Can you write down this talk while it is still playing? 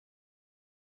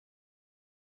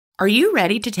Are you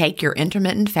ready to take your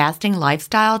intermittent fasting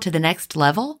lifestyle to the next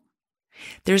level?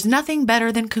 There's nothing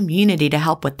better than community to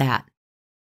help with that.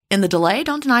 In the Delay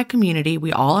Don't Deny community,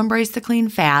 we all embrace the clean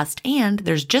fast, and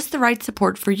there's just the right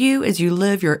support for you as you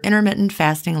live your intermittent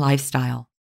fasting lifestyle.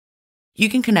 You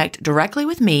can connect directly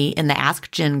with me in the Ask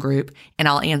Jen group, and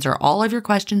I'll answer all of your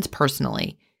questions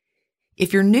personally.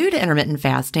 If you're new to intermittent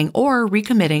fasting or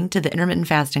recommitting to the intermittent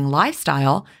fasting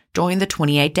lifestyle, join the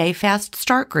 28-day Fast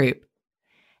Start group.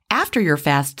 After your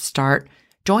fast start,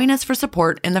 join us for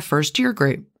support in the First Year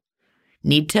group.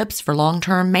 Need tips for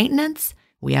long-term maintenance?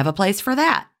 We have a place for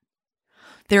that.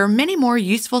 There are many more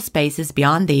useful spaces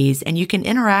beyond these, and you can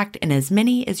interact in as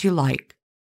many as you like.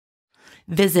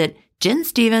 Visit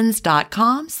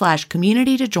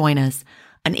jenstevens.com/community to join us.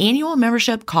 An annual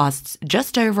membership costs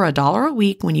just over $1 a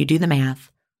week when you do the math.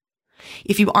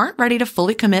 If you aren't ready to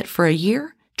fully commit for a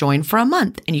year, join for a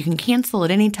month and you can cancel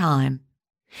at any time.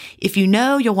 If you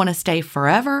know you'll want to stay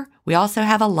forever, we also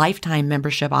have a lifetime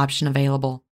membership option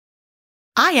available.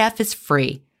 IF is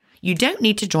free. You don't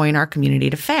need to join our community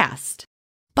to fast.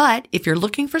 But if you're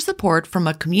looking for support from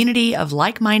a community of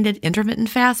like-minded intermittent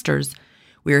fasters,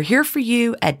 we're here for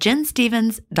you at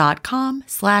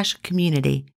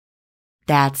jenstevens.com/community.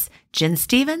 That's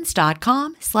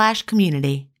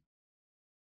jenstevens.com/community.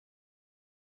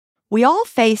 We all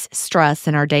face stress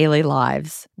in our daily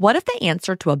lives. What if the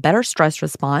answer to a better stress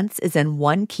response is in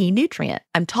one key nutrient?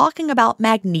 I'm talking about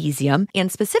magnesium,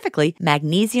 and specifically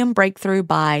Magnesium Breakthrough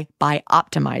by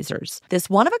Bioptimizers. This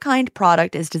one-of-a-kind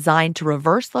product is designed to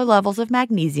reverse low levels of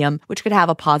magnesium, which could have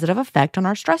a positive effect on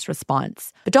our stress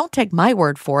response. But don't take my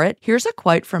word for it. Here's a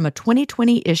quote from a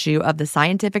 2020 issue of the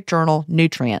scientific journal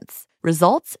Nutrients.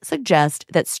 Results suggest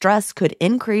that stress could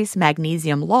increase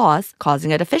magnesium loss,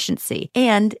 causing a deficiency,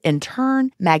 and in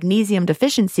turn, magnesium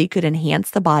deficiency could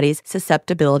enhance the body's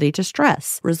susceptibility to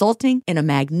stress, resulting in a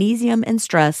magnesium and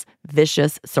stress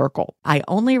vicious circle. I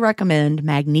only recommend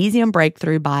Magnesium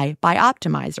Breakthrough by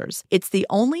Bioptimizers. It's the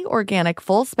only organic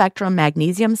full-spectrum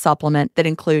magnesium supplement that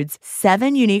includes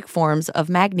 7 unique forms of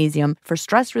magnesium for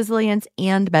stress resilience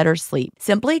and better sleep.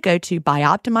 Simply go to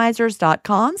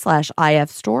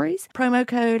bioptimizers.com/IFstories, promo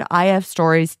code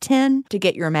IFstories10 to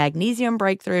get your Magnesium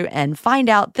Breakthrough and find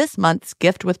out this month's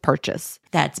gift with purchase.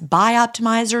 That's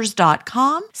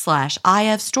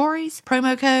bioptimizers.com/IFstories,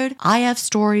 promo code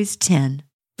IFstories10.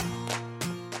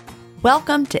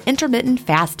 Welcome to Intermittent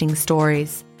Fasting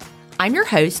Stories. I'm your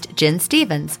host, Jen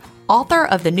Stevens, author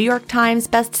of the New York Times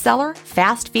bestseller,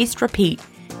 Fast, Feast, Repeat,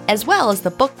 as well as the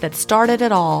book that started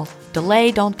it all,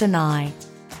 Delay Don't Deny.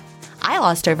 I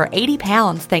lost over 80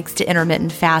 pounds thanks to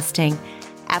intermittent fasting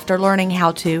after learning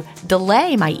how to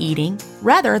delay my eating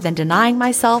rather than denying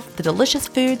myself the delicious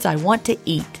foods I want to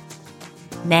eat.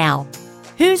 Now,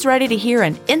 who's ready to hear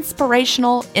an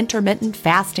inspirational intermittent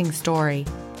fasting story?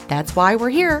 That's why we're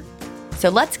here. So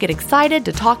let's get excited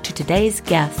to talk to today's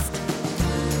guest.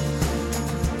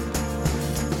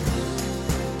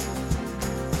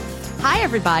 Hi,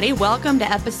 everybody. Welcome to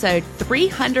episode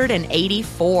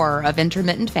 384 of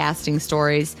Intermittent Fasting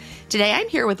Stories. Today, I'm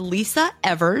here with Lisa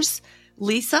Evers.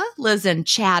 Lisa lives in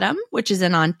Chatham, which is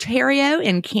in Ontario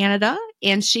in Canada,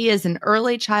 and she is an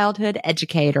early childhood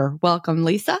educator. Welcome,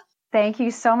 Lisa. Thank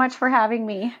you so much for having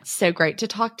me. So great to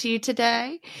talk to you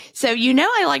today. So,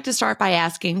 I like to start by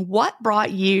asking, what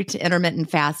brought you to intermittent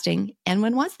fasting, and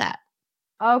when was that?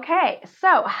 Okay,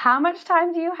 so how much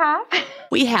time do you have?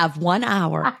 We have 1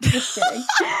 hour. I'm just kidding.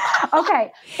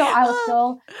 Okay, so I'll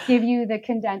still give you the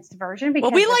condensed version.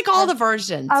 Because we like all the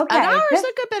versions. Okay. An hour is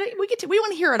a good bit. We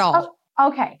want to hear it all.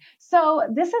 Okay, so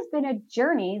this has been a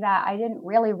journey that I didn't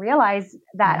really realize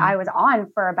that I was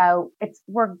on for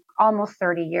we're almost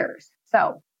 30 years.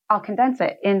 So I'll condense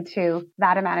it into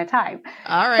that amount of time.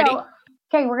 All righty. So,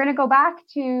 okay, we're going to go back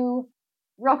to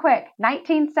real quick,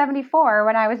 1974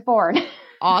 when I was born.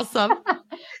 Awesome.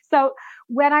 So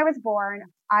when I was born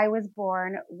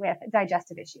with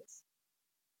digestive issues.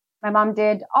 My mom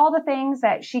did all the things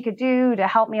that she could do to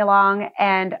help me along,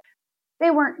 and they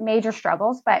weren't major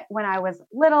struggles, but when I was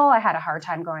little, I had a hard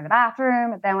time going to the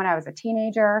bathroom. Then when I was a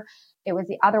teenager, it was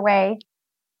the other way,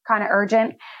 kind of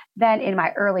urgent. Then in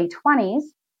my early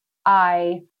 20s,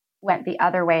 I went the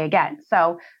other way again.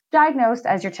 So diagnosed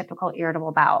as your typical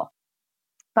irritable bowel.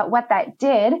 But what that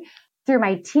did through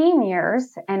my teen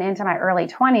years and into my early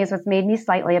 20s was made me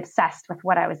slightly obsessed with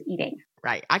what I was eating.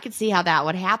 Right. I could see how that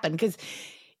would happen, because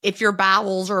if your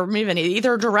bowels are moving in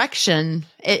either direction,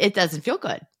 it doesn't feel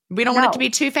good. We don't want it to be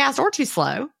too fast or too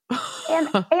slow. and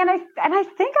I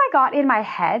think I got in my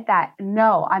head that,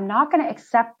 no, I'm not going to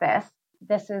accept this.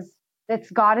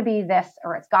 It's got to be this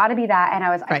or it's got to be that. And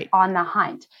I was on the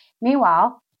hunt.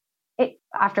 Meanwhile,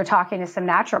 after talking to some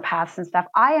naturopaths and stuff,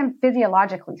 I am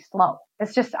physiologically slow.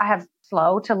 It's just, I have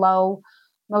slow to low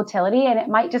motility, and it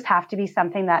might just have to be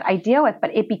something that I deal with,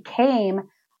 but it became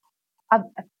a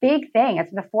big thing.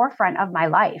 It's the forefront of my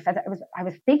life. I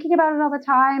was thinking about it all the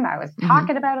time. I was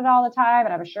talking about it all the time,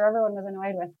 and I'm sure everyone was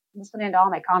annoyed with listening to all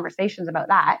my conversations about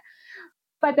that.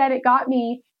 But then it got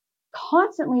me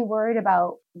constantly worried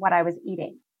about what I was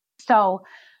eating. So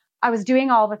I was doing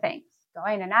all the things,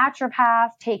 going to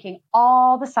naturopath, taking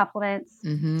all the supplements,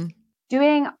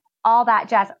 doing all that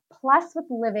jazz, plus with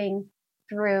living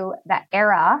through that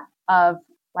era of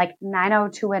like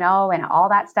 90210 and all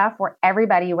that stuff where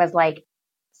everybody was like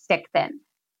stick thin.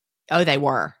 Oh, they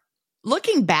were.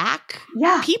 Looking back,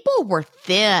 people were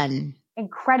thin.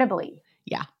 Incredibly.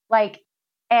 Yeah. Like,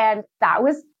 and that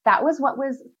was what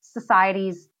was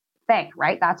society's thing,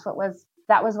 right? That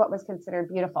was what was considered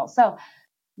beautiful. So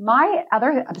my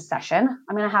other obsession,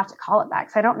 I'm going to have to call it that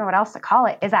because I don't know what else to call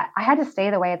it, is that I had to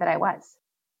stay the way that I was.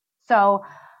 So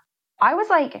I was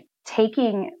like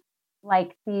taking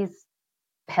like these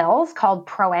pills called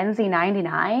Proenzi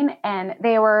 99, and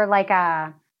they were like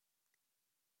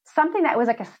something that was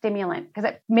like a stimulant because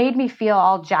it made me feel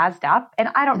all jazzed up, and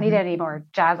I don't need any more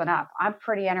jazzing up. I'm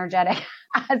pretty energetic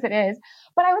as it is,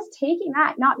 but I was taking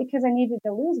that not because I needed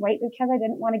to lose weight, because I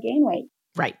didn't want to gain weight.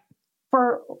 Right.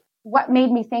 For what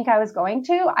made me think I was going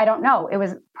to, I don't know. It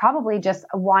was probably just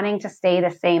wanting to stay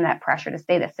the same, that pressure to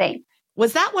stay the same.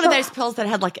 Was that one of those pills that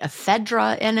had like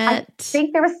ephedra in it? I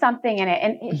think there was something in it.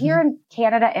 And here in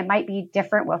Canada, it might be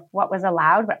different with what was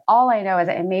allowed. But all I know is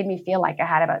that it made me feel like I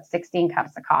had about 16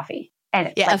 cups of coffee.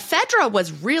 And ephedra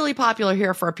was really popular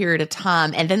here for a period of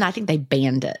time. And then I think they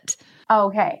banned it.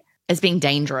 Okay. As being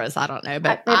dangerous. I don't know.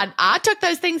 But I took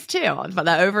those things too. For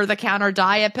the over-the-counter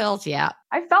diet pills. Yeah.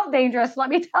 I felt dangerous, let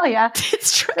me tell you.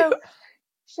 It's true. So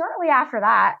shortly after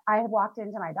that, I had walked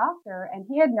into my doctor, and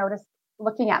he had noticed,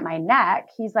 looking at my neck,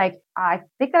 he's like, I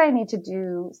think that I need to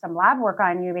do some lab work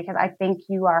on you because I think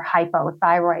you are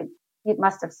hypothyroid. He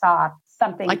must have saw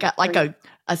something like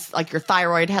your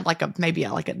thyroid had maybe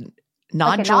a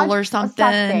nodule or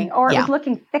something. Or it was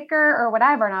looking thicker or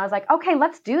whatever. And I was like, okay,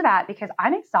 let's do that because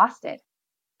I'm exhausted.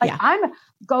 I'm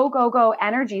go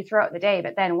energy throughout the day.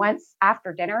 But then once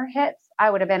after dinner hits,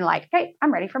 I would have been like, okay,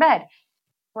 I'm ready for bed.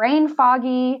 Brain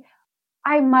foggy.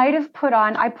 I might have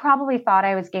I probably thought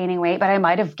I was gaining weight, but I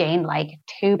might have gained like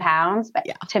 2 pounds. But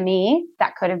to me,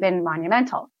 that could have been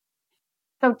monumental.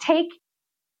 So take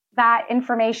that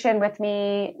information with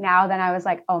me now. Then I was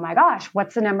like, oh my gosh,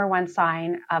 what's the number one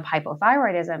sign of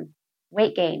hypothyroidism?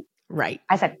 Weight gain. Right.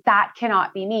 I said, that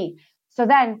cannot be me. So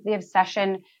then the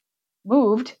obsession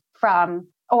moved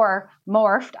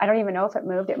morphed. I don't even know if it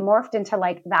moved. It morphed into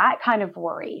like that kind of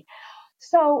worry.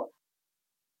 So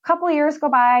a couple of years go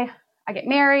by. I get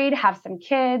married, have some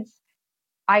kids.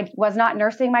 I was not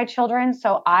nursing my children.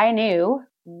 So I knew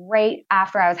right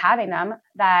after I was having them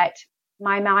that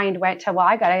my mind went to, well,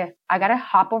 I gotta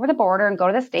hop over the border and go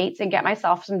to the States and get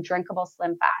myself some drinkable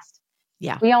Slim Fast.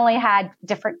 Yeah. We only had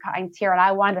different kinds here, and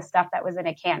I wanted the stuff that was in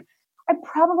a can. I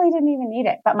probably didn't even need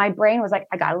it, but my brain was like,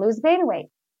 I gotta lose beta weight.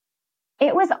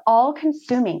 It was all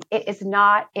consuming. It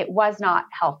was not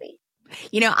healthy.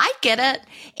 I get it.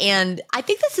 And I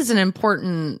think this is an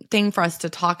important thing for us to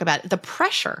talk about, the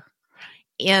pressure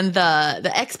and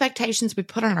the expectations we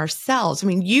put on ourselves. I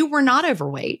mean, you were not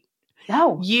overweight.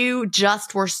 No. You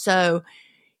just were so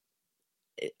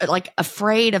like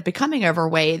afraid of becoming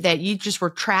overweight that you just were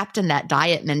trapped in that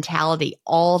diet mentality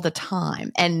all the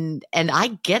time. And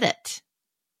I get it.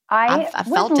 I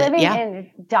felt was living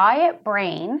in diet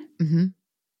brain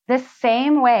the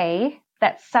same way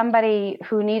that somebody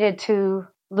who needed to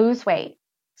lose weight.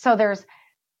 So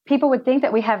people would think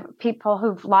that we have people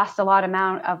who've lost a large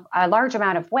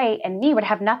amount of weight, and me would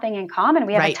have nothing in common.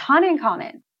 We have a ton in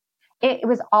common. It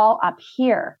was all up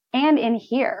here and in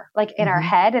here, like in our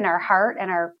head and our heart and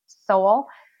our soul.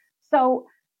 So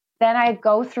then I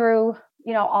go through,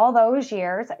 all those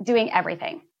years doing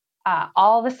everything,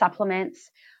 all the supplements,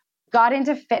 got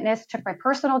into fitness, took my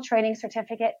personal training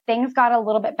certificate. Things got a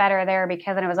little bit better there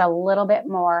because it was a little bit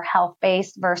more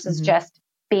health-based versus just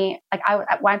being like,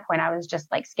 at one point I was just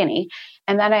like skinny,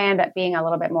 and then I ended up being a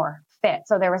little bit more fit.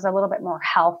 So there was a little bit more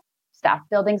health stuff,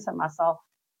 building some muscle,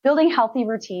 building healthy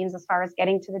routines as far as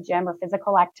getting to the gym or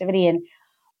physical activity and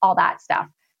all that stuff.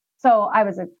 So I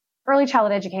was an early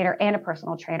childhood educator and a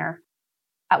personal trainer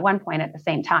at one point at the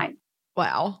same time.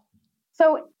 Wow.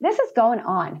 So this is going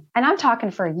on, and I'm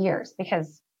talking for years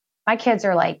because my kids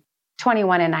are like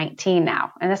 21 and 19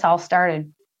 now. And this all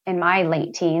started in my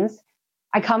late teens.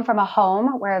 I come from a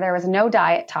home where there was no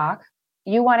diet talk.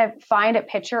 you want to find a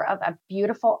picture of a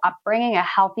beautiful upbringing, a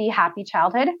healthy, happy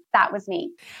childhood, that was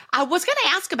me. I was going to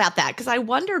ask about that because I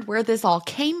wondered where this all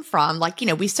came from. Like,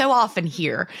 we so often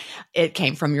hear it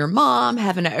came from your mom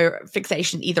having a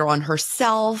fixation either on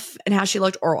herself and how she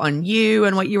looked or on you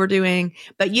and what you were doing,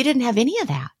 but you didn't have any of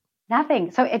that.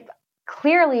 Nothing. So it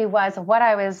clearly was what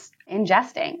I was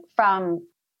ingesting from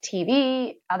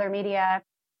TV, other media.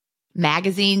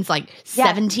 Magazines, like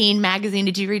 17 magazine.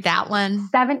 Did you read that one?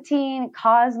 17,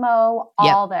 Cosmo,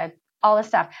 all the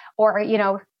stuff. Or,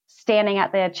 standing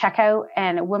at the checkout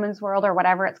and Women's World or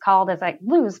whatever it's called is like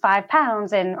lose 5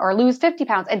 pounds or lose 50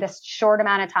 pounds in this short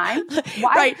amount of time.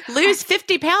 Why? Right. Lose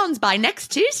 50 pounds by next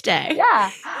Tuesday.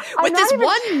 Yeah. With this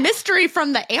one mystery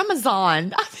from the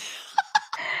Amazon.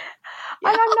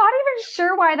 And I'm not even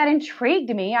sure why that intrigued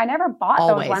me. I never bought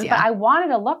those ones, but I wanted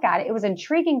to look at it. It was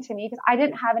intriguing to me because I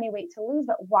didn't have any weight to lose.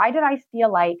 But why did I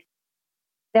feel like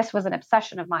this was an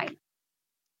obsession of mine?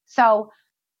 So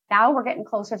now we're getting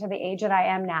closer to the age that I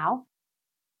am now.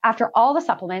 After all the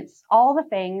supplements, all the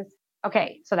things.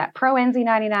 Okay, so that Pro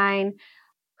NZ99,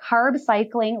 carb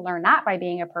cycling, learn that by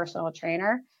being a personal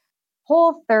trainer.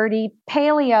 Whole30,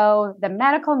 paleo, the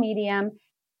medical medium,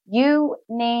 you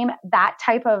name that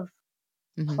type of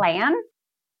plan,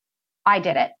 I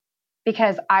did it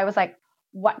because I was like,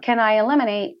 what can I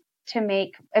eliminate to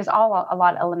make, it's all a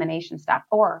lot of elimination stuff.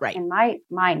 Or in my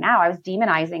mind now, I was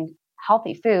demonizing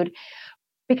healthy food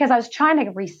because I was trying to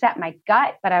reset my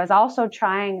gut, but I was also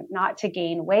trying not to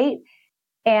gain weight.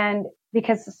 And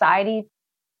because society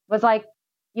was like,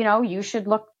 you should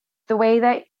look the way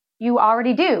that you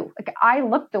already do. Like I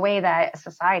looked the way that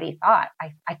society thought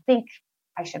I think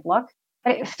I should look.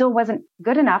 But it still wasn't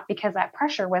good enough because that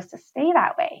pressure was to stay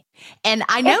that way. And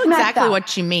I know exactly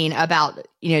what you mean about,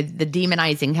 the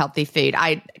demonizing healthy food.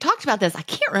 I talked about this. I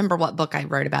can't remember what book I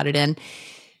wrote about it in.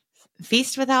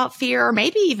 Feast Without Fear, or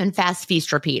maybe even Fast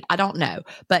Feast Repeat. I don't know.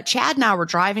 But Chad and I were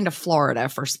driving to Florida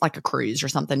for like a cruise or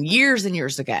something years and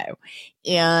years ago.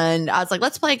 And I was like,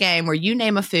 let's play a game where you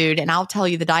name a food and I'll tell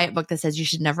you the diet book that says you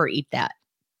should never eat that.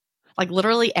 Like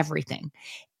literally everything.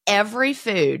 Every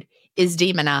food is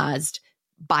demonized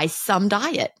by some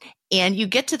diet. And you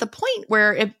get to the point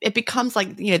where it becomes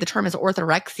like, the term is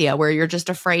orthorexia, where you're just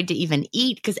afraid to even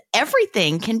eat because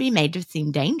everything can be made to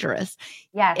seem dangerous.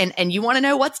 Yes. And you want to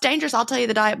know what's dangerous? I'll tell you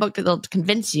the diet book that'll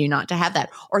convince you not to have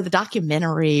that, or the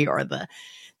documentary, or the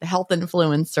health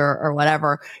influencer, or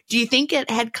whatever. Do you think it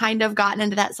had kind of gotten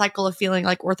into that cycle of feeling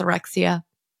like orthorexia?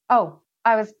 Oh,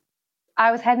 I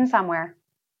was heading somewhere.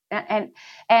 And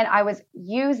I was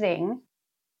using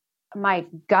my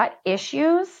gut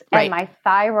issues and my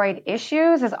thyroid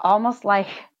issues is almost like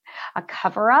a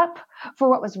cover up for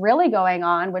what was really going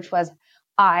on, which was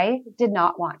I did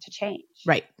not want to change.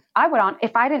 Right. I would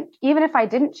even if I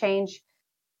didn't change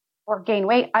or gain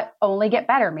weight, I only get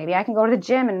better. Maybe I can go to the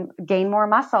gym and gain more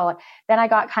muscle. Then I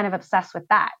got kind of obsessed with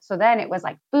that. So then it was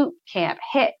like boot camp,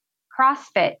 HIIT,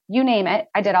 CrossFit, you name it.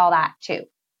 I did all that too.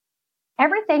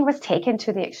 Everything was taken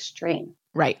to the extreme.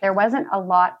 Right. There wasn't a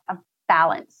lot of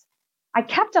balance. I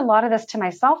kept a lot of this to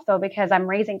myself though, because I'm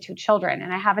raising 2 children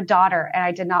and I have a daughter and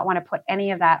I did not want to put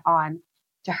any of that on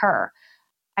to her.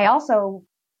 I also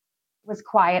was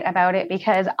quiet about it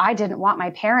because I didn't want my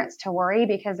parents to worry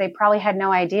because they probably had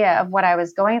no idea of what I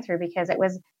was going through because it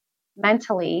was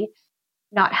mentally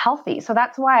not healthy. So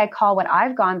that's why I call what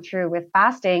I've gone through with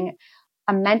fasting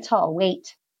a mental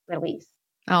weight release.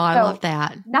 Oh, I love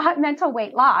that. Not mental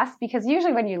weight loss, because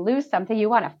usually when you lose something, you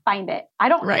want to find it. I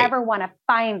don't ever want to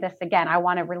find this again. I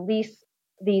want to release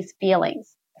these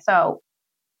feelings. So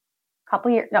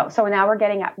so now we're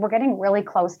getting really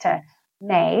close to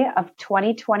May of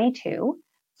 2022.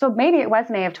 So maybe it was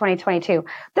May of 2022.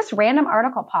 This random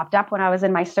article popped up when I was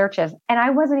in my searches and I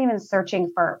wasn't even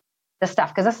searching for the stuff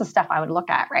because this is stuff I would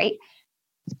look at, right?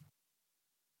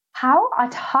 How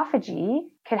autophagy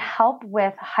could help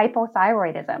with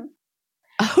hypothyroidism.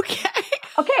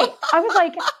 Okay. I was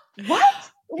like, what?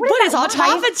 What is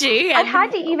autophagy? I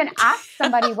had to even ask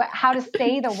somebody how to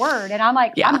say the word. And I'm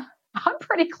like, I'm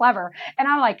pretty clever. And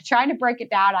I'm like trying to break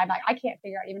it down. I'm like, I can't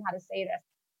figure out even how to say this.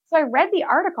 So I read the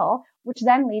article, which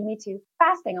then led me to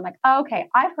fasting. I'm like, okay,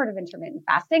 I've heard of intermittent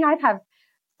fasting. I've had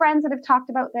friends that have talked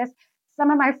about this.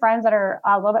 Some of my friends that are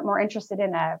a little bit more interested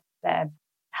in the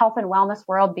health and wellness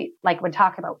world, would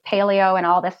talk about paleo and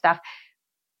all this stuff.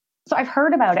 So I've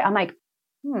heard about it. I'm like,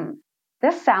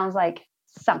 this sounds like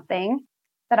something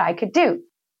that I could do.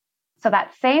 So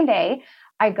that same day,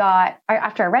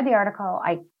 after I read the article,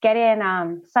 I get in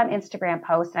some Instagram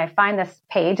post and I find this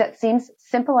page that seems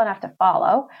simple enough to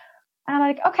follow. And I'm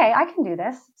like, okay, I can do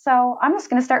this. So I'm just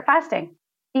going to start fasting.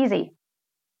 Easy.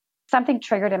 something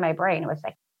triggered in my brain. It was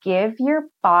like, give your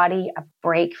body a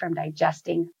break from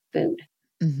digesting food.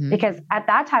 Because at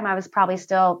that time, I was probably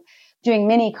still doing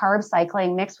mini carb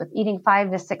cycling mixed with eating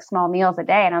 5 to 6 small meals a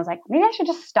day. And I was like, maybe I should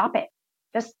just stop it.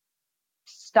 Just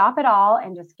stop it all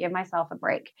and just give myself a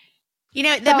break.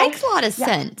 That makes a lot of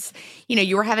sense.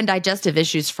 You were having digestive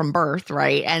issues from birth,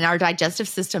 right? And our digestive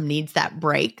system needs that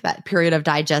break, that period of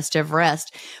digestive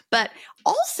rest. But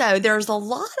also, there's a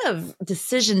lot of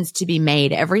decisions to be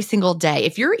made every single day.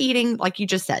 If you're eating, like you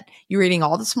just said, you're eating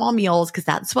all the small meals because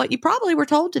that's what you probably were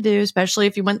told to do, especially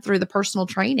if you went through the personal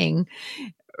training,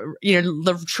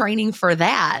 the training for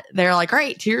that. They're like,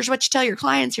 great, here's what you tell your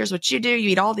clients. Here's what you do. You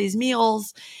eat all these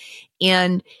meals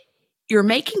and you're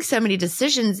making so many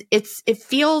decisions. It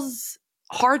feels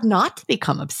hard not to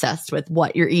become obsessed with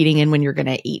what you're eating and when you're going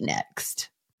to eat next.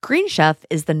 Green Chef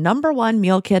is the #1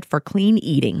 meal kit for clean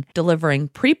eating, delivering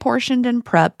pre-portioned and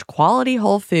prepped quality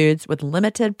whole foods with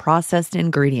limited processed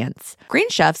ingredients. Green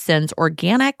Chef sends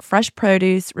organic, fresh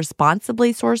produce,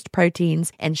 responsibly sourced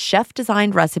proteins, and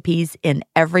chef-designed recipes in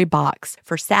every box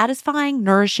for satisfying,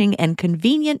 nourishing, and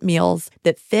convenient meals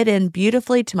that fit in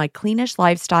beautifully to my cleanish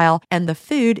lifestyle, and the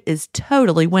food is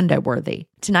totally window-worthy.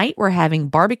 Tonight, we're having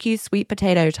barbecue sweet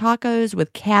potato tacos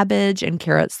with cabbage and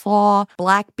carrot slaw,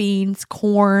 black beans,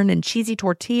 corn, and cheesy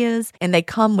tortillas, and they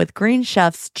come with Green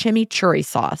Chef's chimichurri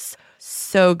sauce.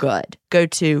 So good. Go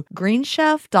to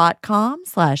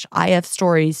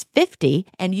greenchef.com/ifstories50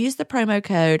 and use the promo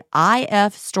code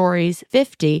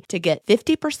ifstories50 to get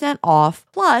 50% off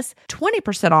plus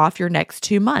 20% off your next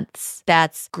 2 months.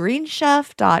 That's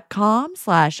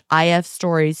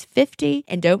greenchef.com/ifstories50.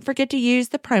 And don't forget to use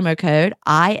the promo code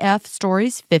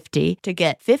ifstories50 to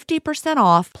get 50%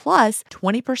 off plus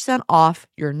 20% off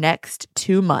your next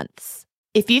 2 months.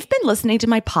 If you've been listening to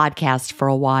my podcast for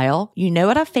a while, you know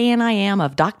what a fan I am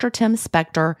of Dr. Tim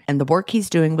Spector and the work he's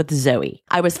doing with Zoe.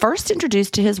 I was first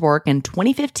introduced to his work in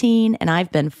 2015, and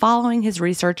I've been following his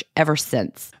research ever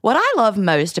since. What I love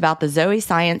most about the Zoe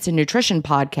Science and Nutrition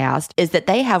podcast is that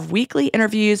they have weekly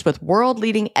interviews with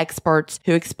world-leading experts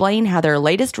who explain how their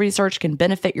latest research can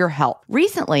benefit your health.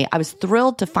 Recently, I was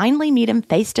thrilled to finally meet him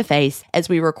face-to-face as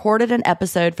we recorded an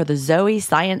episode for the Zoe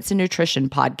Science and Nutrition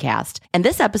podcast, and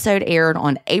this episode aired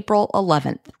on April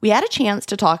 11th. We had a chance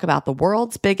to talk about the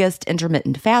world's biggest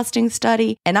intermittent fasting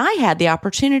study, and I had the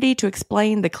opportunity to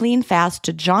explain the clean fast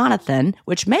to Jonathan,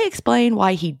 which may explain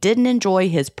why he didn't enjoy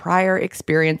his prior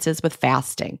experiences with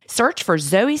fasting. Search for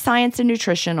Zoe Science and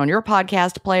Nutrition on your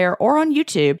podcast player or on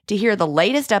YouTube to hear the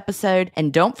latest episode,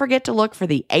 and don't forget to look for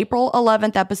the April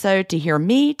 11th episode to hear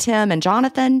me, Tim, and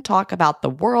Jonathan talk about the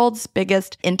world's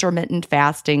biggest intermittent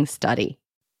fasting study.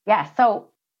 Yeah, so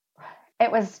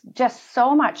it was just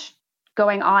so much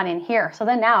going on in here. So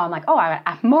then now I'm like, oh, I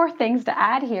have more things to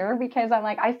add here because I'm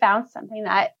like, I found something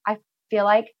that I feel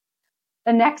like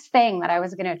the next thing that I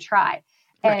was going to try.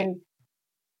 Right. And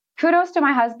kudos to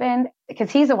my husband because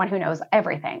he's the one who knows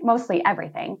everything, mostly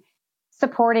everything,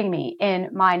 supporting me in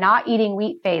my not eating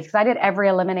wheat phase because I did every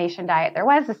elimination diet there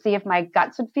was to see if my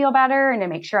guts would feel better and to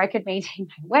make sure I could maintain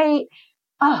my weight.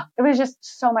 Oh, it was just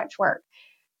so much work.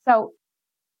 So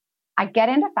I get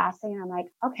into fasting and I'm like,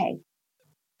 okay,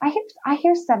 I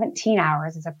hear 17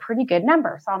 hours is a pretty good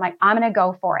number. So I'm like, I'm going to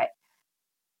go for it.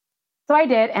 So I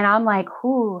did. And I'm like,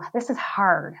 ooh, this is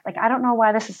hard. Like, I don't know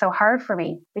why this is so hard for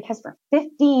me because for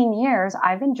 15 years,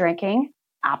 I've been drinking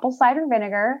apple cider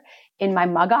vinegar in my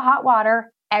mug of hot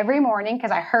water every morning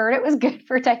because I heard it was good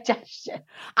for digestion.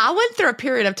 I went through a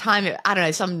period of time, I don't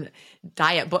know, some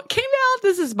diet book came out.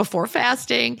 This is before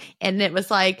fasting. And it was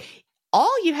like,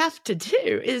 all you have to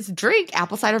do is drink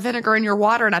apple cider vinegar in your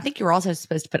water. And I think you were also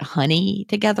supposed to put honey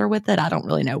together with it. I don't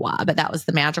really know why, but that was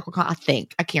the magical, I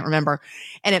think. I can't remember.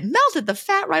 And it melted the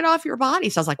fat right off your body.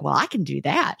 So I was like, well, I can do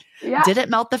that. Yeah. Did it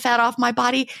melt the fat off my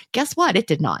body? Guess what? It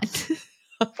did not.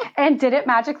 And did it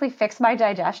magically fix my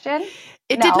digestion?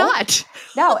 It did not.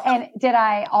 No. And did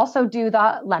I also do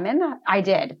the lemon? I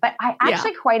did. But I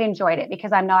actually quite enjoyed it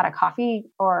because I'm not a coffee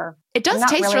or it does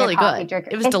taste really good.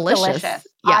 Drinker. It was delicious. Yeah.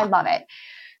 I love it.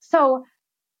 So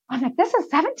I'm like, this is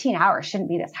 17 hours. Shouldn't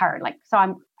be this hard. Like, so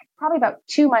I'm probably about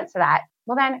 2 months of that.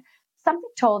 Well, then something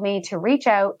told me to reach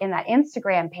out in that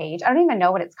Instagram page. I don't even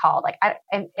know what it's called. Like, I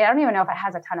don't even know if it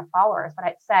has a ton of followers, but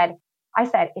I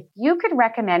said, if you could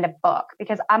recommend a book,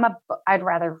 because I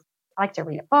like to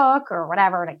read a book or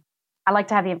whatever. And I like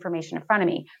to have the information in front of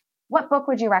me. What book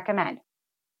would you recommend?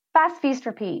 Fast, Feast,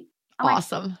 Repeat. I'm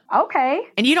awesome. Like, okay.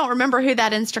 And you don't remember who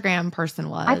that Instagram person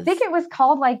was? I think it was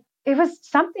called it was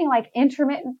something like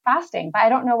intermittent fasting, but I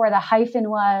don't know where the hyphen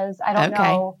was. I don't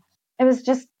know. It was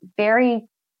just very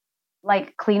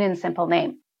clean and simple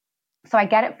name. So I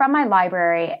get it from my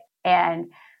library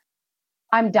and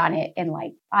I'm done it in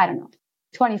like, I don't know,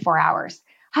 24 hours.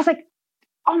 I was like,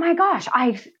 oh my gosh,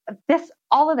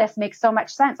 all of this makes so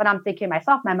much sense. And I'm thinking to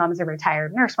myself, my mom's a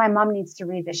retired nurse. My mom needs to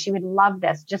read this. She would love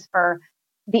this just for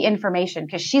the information,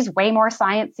 because she's way more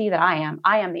sciencey than I am.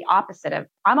 I am the opposite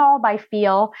I'm all by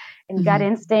feel and gut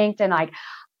instinct and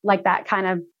like that kind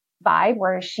of vibe,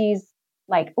 where she's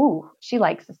like, ooh, she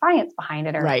likes the science behind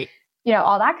it, or, right.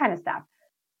 All that kind of stuff.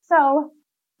 So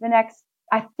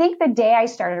I think the day I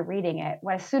started reading it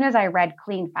was as soon as I read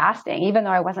Clean Fasting, even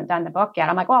though I wasn't done the book yet,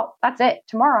 I'm like, well, that's it.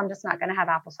 Tomorrow, I'm just not going to have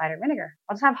apple cider vinegar.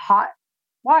 I'll just have hot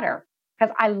water,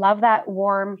 because I love that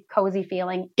warm, cozy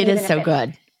feeling. It is so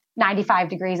good. 95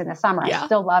 degrees in the summer. Yeah. I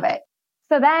still love it.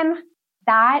 So then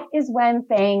that is when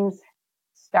things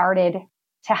started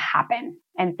to happen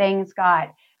and things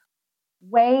got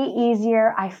way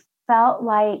easier. I felt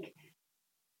like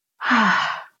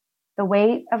the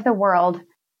weight of the world.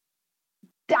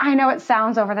 I know it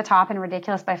sounds over the top and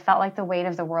ridiculous, but I felt like the weight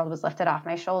of the world was lifted off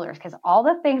my shoulders, because all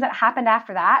the things that happened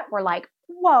after that were like,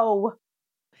 whoa.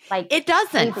 Like, it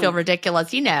doesn't feel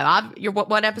ridiculous.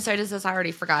 What episode is this? I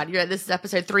already forgot. This is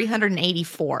episode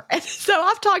 384. And so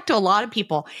I've talked to a lot of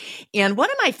people. And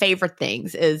one of my favorite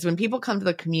things is when people come to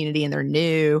the community and they're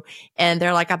new and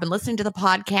they're like, I've been listening to the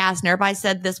podcast and everybody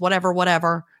said this,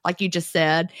 whatever, like you just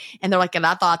said. And they're like, and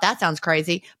I thought that sounds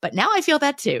crazy, but now I feel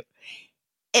that too.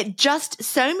 It just,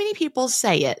 so many people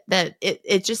say it, that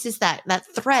it just is that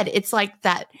thread. It's like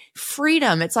that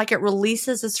freedom. It's like it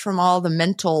releases us from all the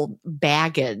mental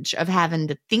baggage of having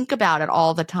to think about it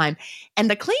all the time. And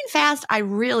the Clean Fast, I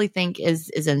really think is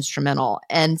instrumental.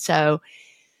 And so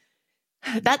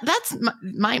that's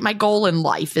my goal in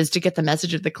life, is to get the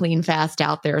message of the Clean Fast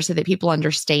out there so that people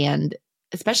understand,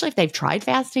 especially if they've tried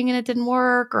fasting and it didn't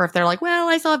work, or if they're like, well,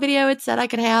 I saw a video, it said I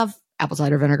could have apple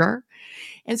cider vinegar.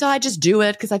 And so I just do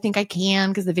it because I think I can,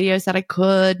 because the video said I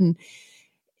could. And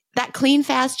that Clean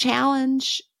Fast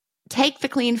challenge, take the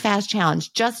Clean Fast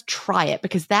challenge, just try it,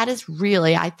 because that is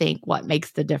really, I think, what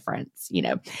makes the difference.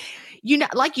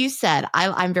 Like you said,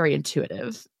 I'm very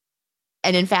intuitive.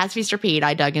 And in Fast, Feast, Repeat,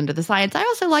 I dug into the science. I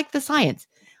also like the science,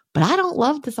 but I don't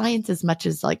love the science as much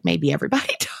as like maybe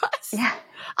everybody does. Yeah.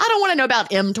 I don't want to know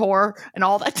about mTOR and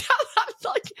all that stuff.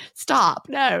 I'm like, stop.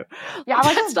 No. Yeah, I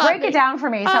want to break it down for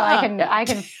me so I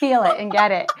can feel it and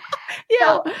get it.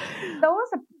 Yeah. So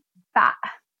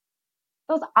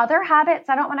those other habits,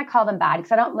 I don't want to call them bad,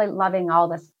 because I don't like loving all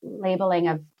this labeling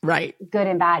of right, good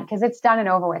and bad, because it's done and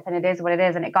over with, and it is what it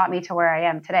is, and it got me to where I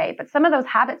am today. But some of those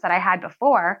habits that I had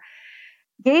before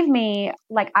gave me,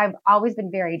 like, I've always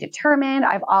been very determined.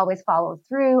 I've always followed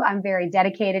through. I'm very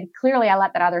dedicated. Clearly, I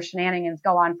let that other shenanigans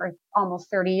go on for almost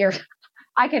 30 years.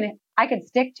 I can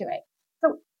stick to it.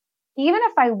 So even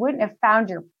if I wouldn't have found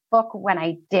your book when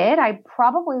I did, I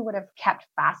probably would have kept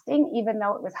fasting, even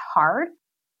though it was hard,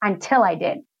 until I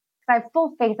did. I have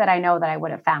full faith that I know that I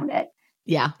would have found it.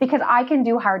 Yeah. Because I can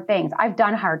do hard things. I've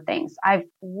done hard things. I've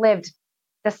lived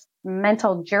this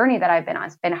mental journey that I've been on.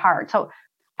 It's been hard. So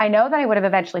I know that I would have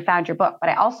eventually found your book, but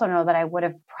I also know that I would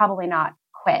have probably not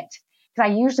quit, because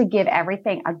I usually give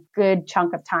everything a good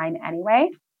chunk of time anyway.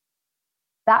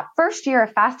 That first year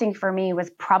of fasting for me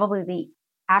was probably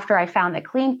after I found the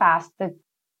Clean Fast,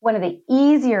 one of the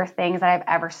easier things that I've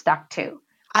ever stuck to.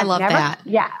 I love that.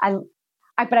 Yeah.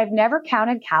 But I've never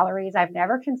counted calories. I've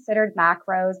never considered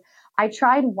macros. I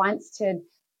tried once to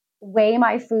weigh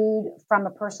my food from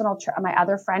my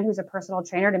other friend who's a personal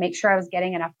trainer, to make sure I was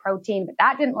getting enough protein, but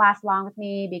that didn't last long with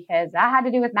me, because that had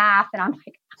to do with math. And I'm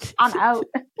like, I'm out.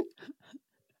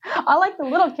 I like the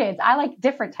little kids. I like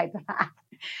different types of math.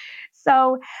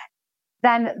 So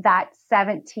then that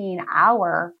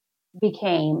 17-hour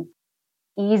became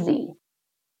easy.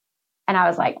 And I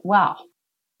was like, well,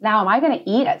 now am I going to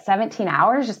eat at 17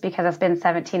 hours just because it's been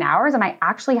 17 hours? Am I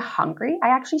actually hungry? I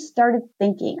actually started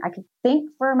thinking. I could think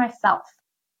for myself,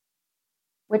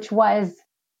 which was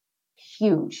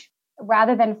huge,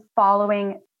 rather than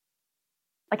following.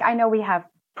 Like, I know we have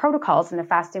protocols in the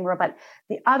fasting world, but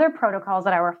the other protocols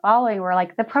that I were following were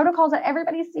like the protocols that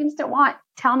everybody seems to want.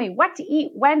 Tell me what to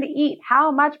eat, when to eat,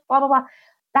 how much, blah, blah, blah.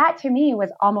 That to me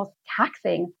was almost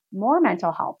taxing more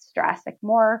mental health stress, like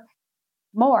more.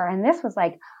 And this was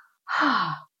like,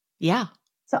 yeah.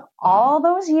 So all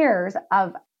those years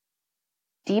of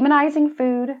demonizing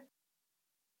food,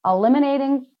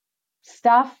 eliminating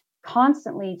stuff,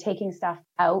 constantly taking stuff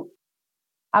out,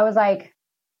 I was like,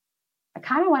 I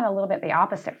kind of went a little bit the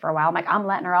opposite for a while. I'm like, I'm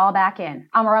letting her all back in.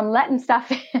 I'm letting stuff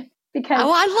in because.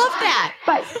 Oh, I love that.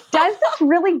 But does this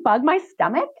really bug my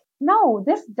stomach? No,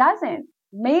 this doesn't.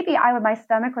 Maybe my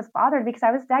stomach was bothered because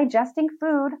I was digesting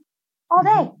food all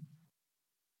day.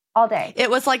 all day. It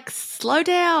was like, slow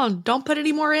down. Don't put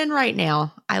any more in right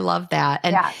now. I love that.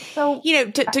 And, So,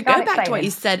 to go back to what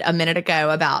you said a minute ago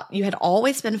about you had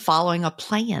always been following a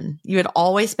plan. You had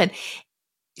always been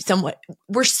somewhat,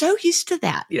 we're so used to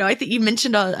that. I think you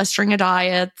mentioned a string of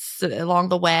diets along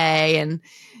the way and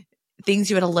things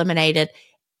you had eliminated.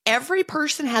 Every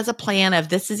person has a plan of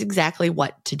this is exactly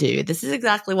what to do. This is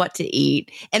exactly what to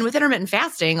eat. And with intermittent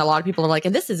fasting, a lot of people are like,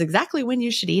 and this is exactly when you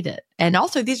should eat it. And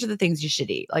also these are the things you should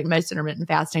eat, like most intermittent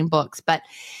fasting books. But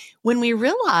when we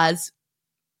realize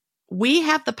we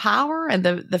have the power and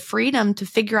the freedom to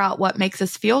figure out what makes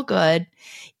us feel good,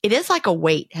 it is like a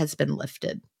weight has been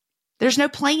lifted. There's no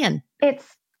plan. It's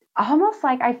almost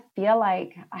like I feel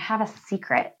like I have a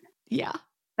secret. Yeah.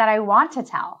 That I want to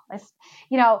tell. That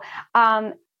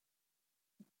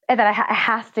I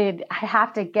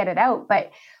have to get it out.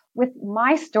 But with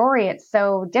my story, it's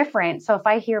so different. So if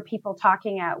I hear people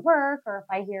talking at work, or if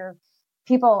I hear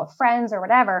people, friends or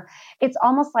whatever, it's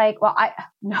almost like, well,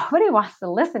 nobody wants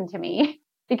to listen to me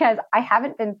because I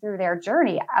haven't been through their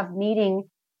journey of needing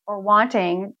or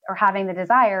wanting or having the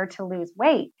desire to lose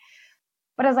weight.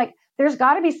 But I was like, there's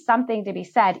got to be something to be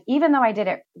said, even though I did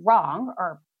it wrong,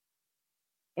 or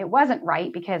it wasn't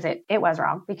right because it was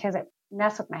wrong because it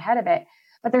messed with my head a bit.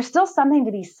 But there's still something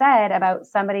to be said about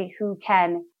somebody who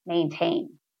can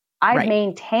maintain. I've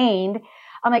maintained.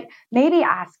 I'm like, maybe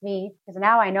ask me, because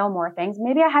now I know more things.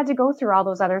 Maybe I had to go through all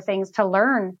those other things to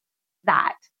learn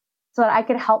that so that I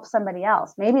could help somebody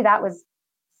else. Maybe that was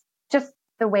just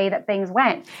the way that things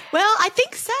went. Well, I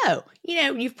think so.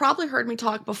 You've probably heard me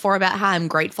talk before about how I'm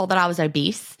grateful that I was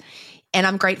obese, and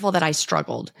I'm grateful that I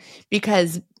struggled,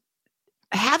 because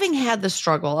having had the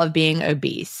struggle of being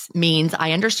obese means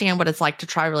I understand what it's like to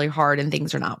try really hard and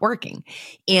things are not working.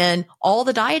 And all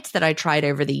the diets that I tried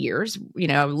over the years,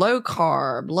 low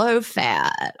carb, low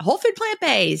fat, whole food,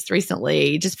 plant-based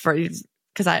recently, just for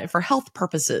health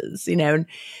purposes,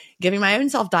 giving my own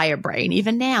self diet brain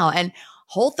even now. And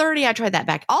Whole30, I tried that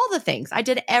back, all the things. I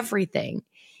did everything.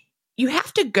 You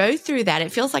have to go through that.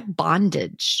 It feels like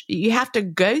bondage. You have to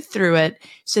go through it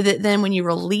so that then when you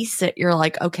release it, you're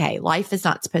like, okay, life is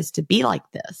not supposed to be like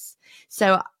this.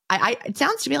 So it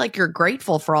sounds to me like you're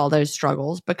grateful for all those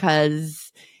struggles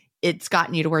because it's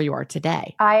gotten you to where you are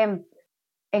today. I am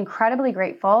incredibly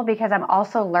grateful because I'm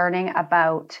also learning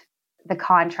about the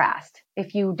contrast.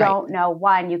 If you don't know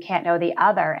one, you can't know the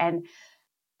other. And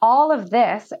all of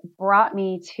this brought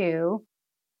me to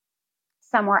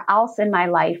somewhere else in my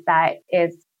life that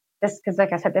is this, because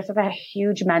like I said, this is a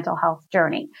huge mental health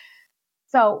journey.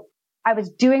 So I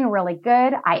was doing really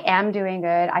good. I am doing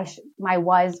good. It's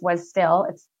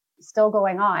still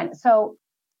going on. So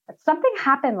something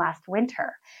happened last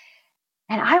winter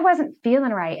and I wasn't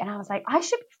feeling right. And I was like, I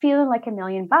should be feeling like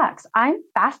 $1,000,000. I'm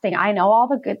fasting. I know all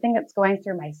the good thing that's going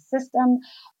through my system,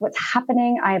 what's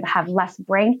happening. I have less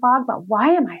brain fog, but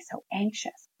why am I so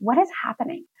anxious? What is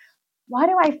happening? Why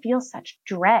do I feel such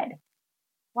dread?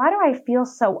 Why do I feel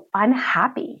so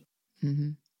unhappy? Mm-hmm.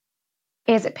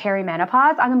 Is it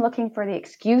perimenopause? I'm looking for the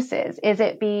excuses. Is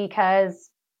it because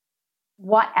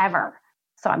whatever?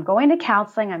 So I'm going to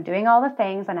counseling. I'm doing all the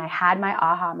things. And I had my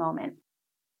aha moment.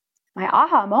 My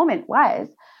aha moment was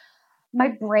my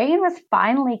brain was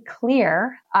finally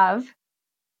clear of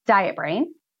diet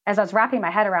brain. As I was wrapping my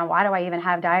head around, why do I even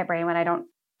have diet brain when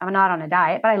I'm not on a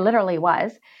diet, but I literally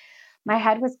was. My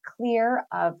head was clear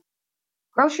of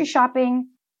grocery shopping,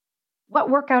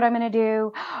 what workout I'm going to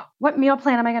do, what meal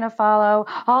plan am I going to follow,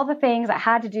 all the things that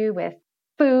had to do with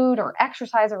food or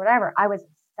exercise or whatever. I was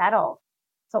settled.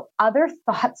 So other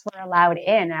thoughts were allowed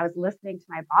in. I was listening to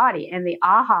my body. And the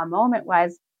aha moment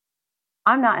was,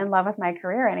 I'm not in love with my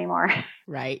career anymore.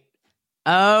 Right.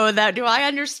 Oh, do I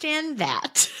understand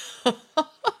that?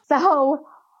 So,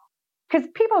 because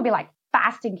people will be like,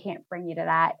 fasting can't bring you to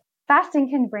that. Fasting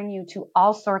can bring you to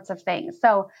all sorts of things.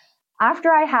 So after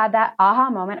I had that aha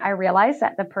moment, I realized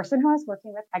that the person who I was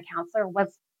working with, my counselor,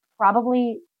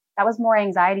 that was more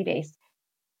anxiety based.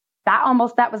 That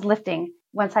was lifting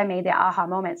once I made the aha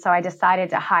moment. So I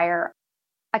decided to hire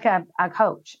like a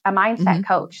coach, a mindset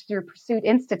coach through Pursuit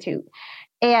Institute.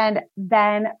 And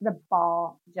then the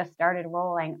ball just started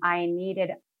rolling. I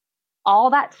needed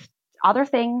all those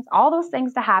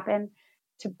things to happen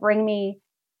to bring me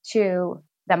to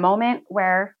the moment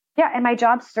where, and my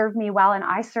job served me well and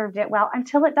I served it well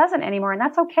until it doesn't anymore. And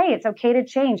that's okay. It's okay to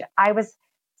change. I was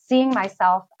seeing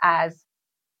myself as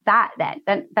that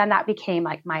then that became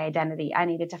like my identity. I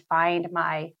needed to find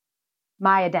my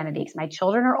identity. My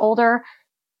children are older.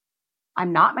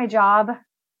 I'm not my job.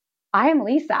 I am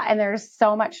Lisa. And there's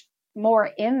so much more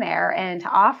in there and to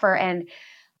offer. And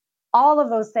all of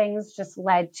those things just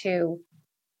led to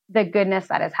the goodness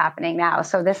that is happening now.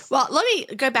 So Well, let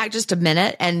me go back just a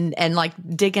minute and like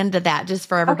dig into that just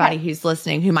for everybody who's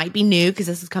listening, who might be new, because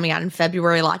this is coming out in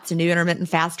February. Lots of new intermittent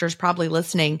fasters probably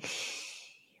listening.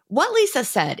 What Lisa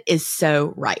said is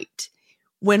so right.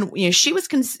 When she was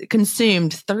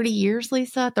consumed 30 years,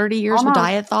 Lisa, 30 years Almost. with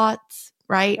diet thoughts,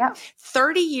 right? Yep.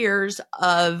 30 years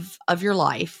of your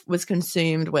life was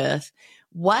consumed with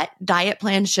what diet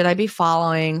plan should I be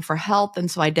following for health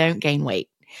and so I don't gain weight.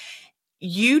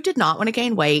 You did not want to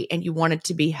gain weight and you wanted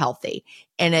to be healthy.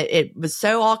 And it was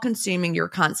so all consuming. You're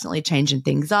constantly changing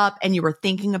things up and you were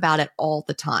thinking about it all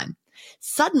the time.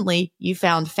 Suddenly you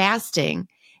found fasting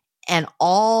and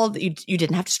you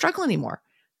didn't have to struggle anymore.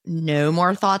 No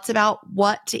more thoughts about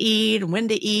what to eat and when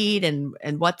to eat and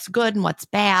what's good and what's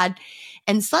bad.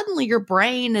 And suddenly your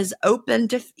brain is open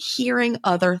to hearing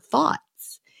other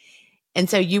thoughts. And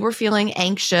so you were feeling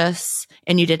anxious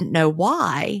and you didn't know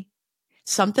why.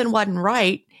 Something wasn't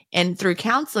right. And through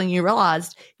counseling, you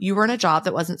realized you were in a job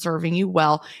that wasn't serving you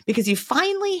well because you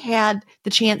finally had the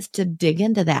chance to dig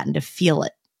into that and to feel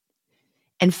it.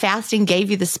 And fasting gave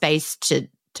you the space to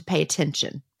pay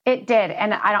attention. It did.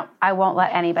 And I won't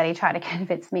let anybody try to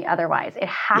convince me otherwise. It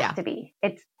has to be.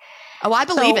 I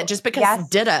believe it just because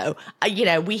ditto.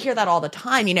 We hear that all the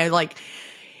time, like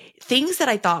things that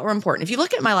I thought were important. If you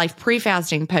look at my life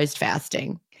pre-fasting,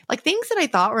 post-fasting, like things that I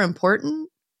thought were important,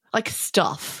 like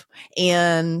stuff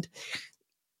and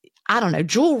I don't know,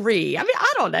 jewelry. I mean,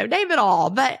 I don't know, name it all.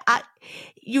 But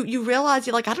you realize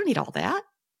you're like, I don't need all that.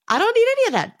 I don't need any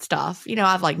of that stuff.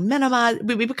 I've like minimized,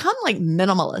 we become like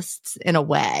minimalists in a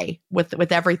way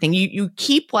with everything. You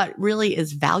keep what really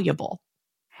is valuable.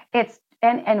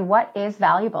 And what is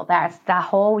valuable? That's the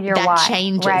whole year why. That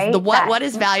changes. Right? What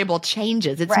is valuable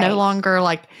changes. It's no longer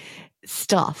like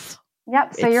stuff.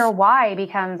 Yep. So your why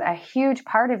becomes a huge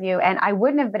part of you. And I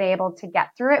wouldn't have been able to get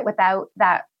through it without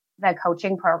the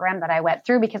coaching program that I went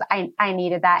through because I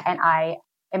needed that and I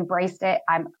embraced it.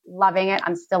 I'm loving it.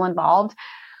 I'm still involved.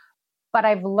 But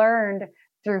I've learned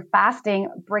through fasting,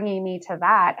 bringing me to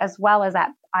that, as well as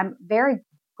that I'm very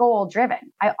goal driven.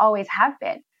 I always have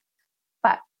been.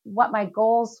 But what my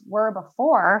goals were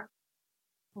before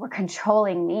were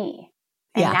controlling me.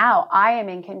 And now I am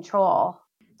in control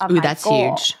of my that's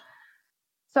goal. Huge.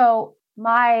 So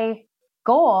my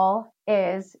goal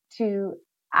is to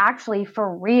actually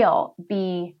for real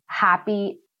be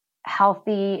happy,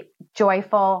 healthy,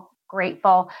 joyful,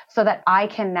 grateful so that I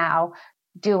can now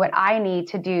do what I need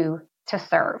to do to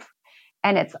serve.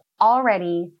 And it's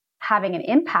already having an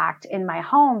impact in my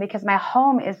home because my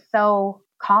home is so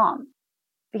calm.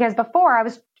 Because before I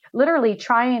was literally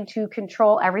trying to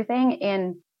control everything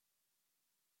in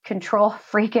control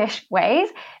freakish ways.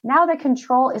 Now the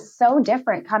control is so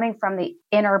different coming from the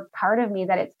inner part of me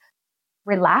that it's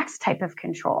relaxed type of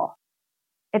control.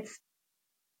 It's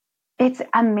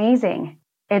amazing.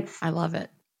 I love it.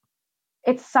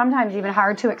 It's sometimes even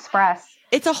hard to express.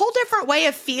 It's a whole different way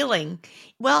of feeling.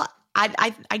 Well,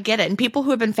 I get it. And people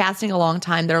who have been fasting a long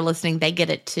time, they're listening, they get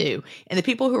it too. And the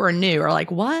people who are new are like,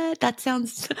 what? That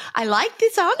sounds, I like the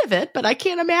sound of it, but I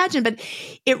can't imagine. But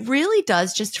it really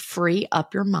does just free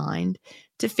up your mind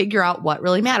to figure out what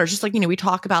really matters. Just like, we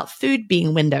talk about food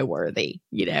being window worthy,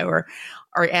 or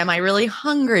am I really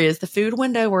hungry? Is the food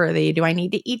window worthy? Do I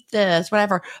need to eat this?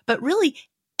 Whatever. But really,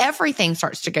 everything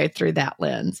starts to go through that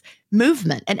lens.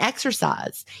 Movement and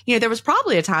exercise. There was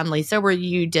probably a time, Lisa, where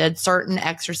you did certain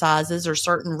exercises or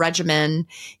certain regimen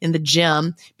in the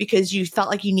gym because you felt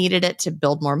like you needed it to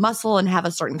build more muscle and have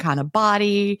a certain kind of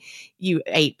body. You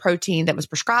ate protein that was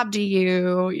prescribed to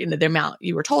you, the amount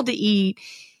you were told to eat.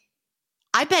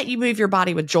 I bet you move your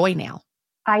body with joy now.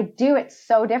 I do. It's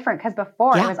so different because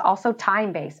before it was also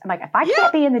time-based. I'm like, if I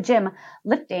can't be in the gym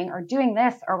lifting or doing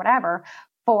this or whatever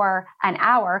for an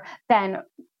hour, then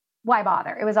why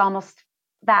bother? It was almost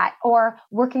that. Or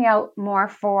working out more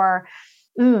for,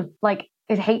 I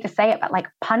hate to say it, but like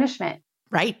punishment.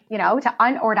 Right.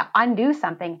 To undo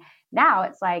something. Now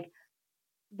it's like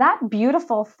that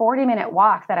beautiful 40-minute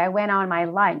walk that I went on my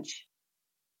lunch.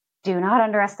 Do not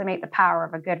underestimate the power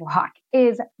of a good walk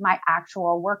is my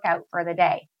actual workout for the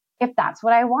day. If that's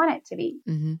what I want it to be.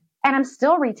 Mm-hmm. And I'm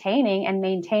still retaining and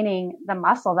maintaining the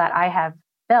muscle that I have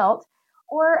built.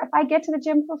 Or if I get to the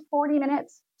gym for 40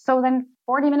 minutes, so then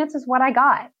 40 minutes is what I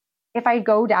got. If I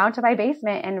go down to my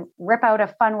basement and rip out a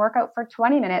fun workout for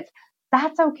 20 minutes,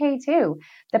 that's okay too.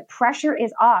 The pressure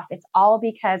is off. It's all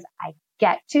because I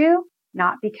get to,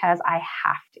 not because I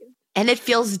have to. And it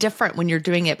feels different when you're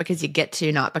doing it because you get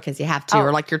to, not because you have to,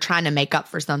 or like you're trying to make up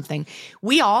for something.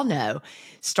 We all know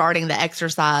starting the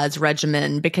exercise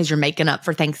regimen because you're making up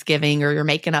for Thanksgiving or you're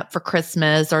making up for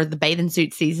Christmas or the bathing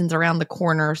suit season's around the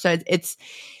corner. So it's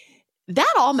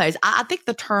that almost, I think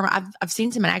the term I've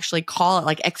seen someone actually call it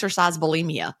like exercise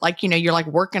bulimia. Like, you're like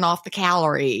working off the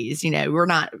calories, we're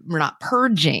not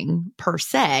purging per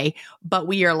se, but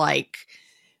we are like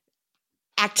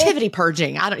activity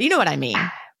purging. You know what I mean?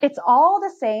 It's all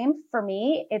the same for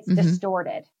me. It's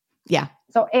distorted. Yeah.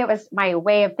 So it was, my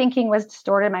way of thinking was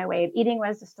distorted. My way of eating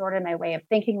was distorted. My way of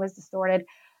thinking was distorted.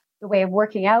 The way of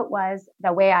working out was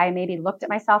the way I maybe looked at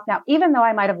myself. Now, even though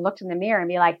I might have looked in the mirror and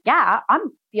be like, yeah,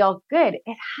 I'm feel good,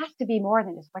 it has to be more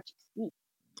than just what you see.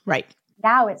 Right.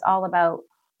 Now it's all about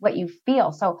what you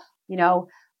feel. So,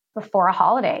 before a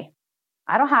holiday,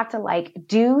 I don't have to like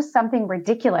do something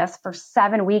ridiculous for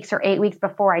 7 weeks or 8 weeks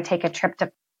before I take a trip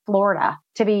to Florida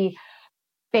to be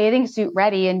bathing suit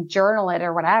ready and journal it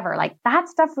or whatever. Like that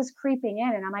stuff was creeping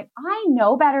in. And I'm like, I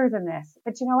know better than this.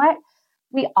 But you know what?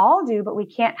 We all do, but we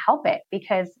can't help it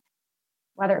because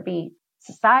whether it be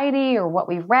society or what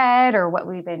we've read or what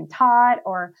we've been taught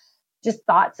or just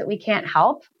thoughts that we can't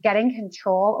help, getting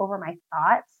control over my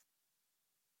thoughts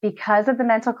because of the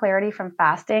mental clarity from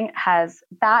fasting has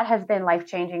been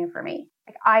life-changing for me.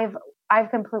 Like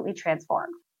I've completely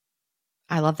transformed.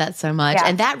 I love that so much. Yeah.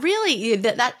 And that really,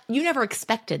 that you never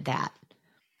expected that.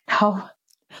 Oh,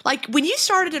 like when you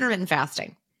started intermittent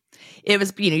fasting, it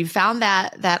was, you found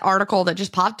that article that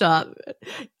just popped up.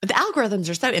 The algorithms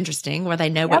are so interesting where they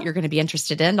know what you're going to be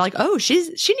interested in. Like, oh,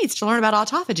 she needs to learn about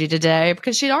autophagy today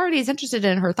because she already is interested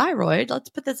in her thyroid. Let's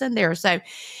put this in there. So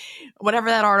whatever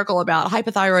that article about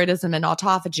hypothyroidism and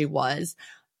autophagy was,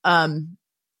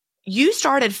 you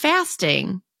started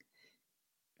fasting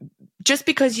just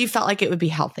because you felt like it would be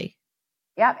healthy.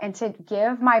 Yep. And to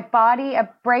give my body a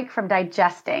break from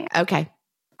digesting. Okay.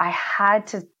 I had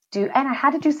to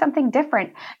do something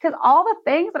different because all the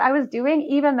things that I was doing,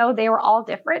 even though they were all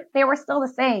different, they were still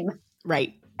the same.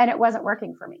 Right. And it wasn't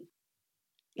working for me.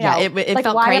 It like,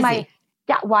 felt crazy.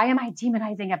 Why am I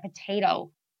demonizing a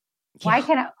potato?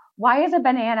 Yeah. Why is a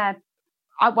banana,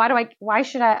 why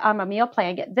should I, on a meal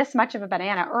plan, get this much of a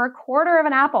banana or a quarter of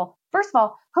an apple? First of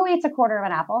all, who eats a quarter of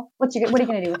an apple? What are you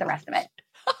going to do with the rest of it?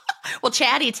 Well,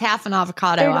 Chad eats half an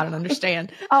avocado. I don't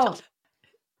understand. Oh,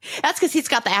 that's because he's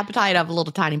got the appetite of a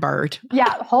little tiny bird.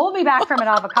 Yeah, hold me back from an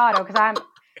avocado because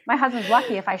my husband's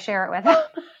lucky if I share it with him.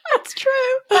 That's true.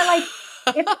 But like,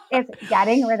 it's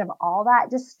getting rid of all that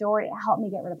distorted. It helped me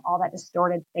get rid of all that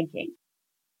distorted thinking,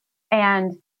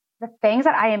 and the things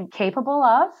that I am capable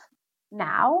of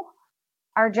now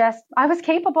are just. I was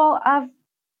capable of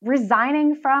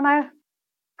resigning from a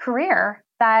career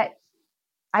that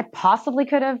I possibly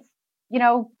could have,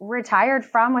 retired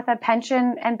from with a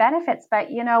pension and benefits.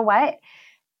 But you know what?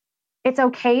 It's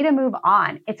okay to move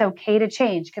on. It's okay to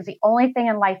change because the only thing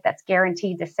in life that's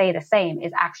guaranteed to stay the same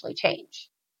is actually change.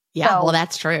 Yeah, well,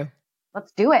 that's true.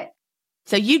 Let's do it.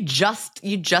 So you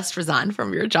just resigned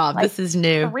from your job. Like, this is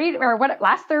new.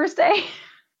 Last Thursday?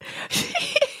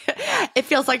 It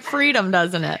feels like freedom,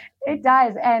 doesn't it? It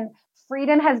does. And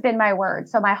freedom has been my word.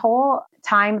 So my whole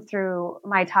time through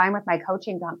my time with my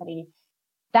coaching company,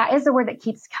 that is the word that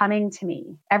keeps coming to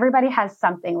me. Everybody has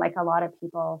something, like a lot of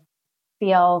people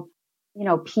feel,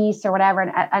 peace or whatever.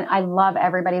 And I love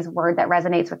everybody's word that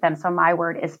resonates with them. So my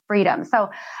word is freedom. So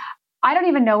I don't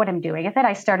even know what I'm doing with it.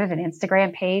 I started an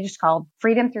Instagram page called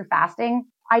Freedom Through Fasting.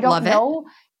 I don't know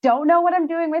what I'm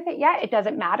doing with it yet. It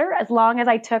doesn't matter as long as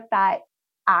I took that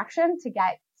action to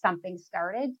get something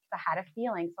started. I had a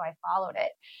feeling, so I followed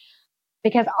it.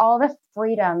 Because all the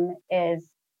freedom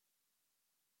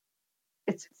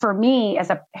it's for me as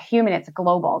a human, it's a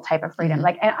global type of freedom.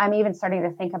 Mm-hmm. And I'm even starting to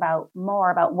think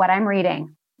more about what I'm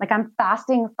reading. Like I'm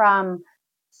fasting from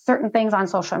certain things on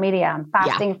social media. I'm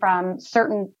fasting from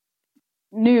certain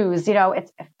news.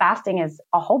 Fasting is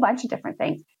a whole bunch of different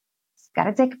things. It's got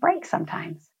to take a break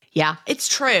sometimes. Yeah, it's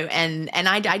true. And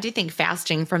I do think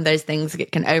fasting from those things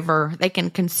they can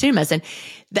consume us. And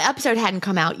the episode hadn't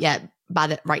come out yet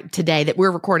today that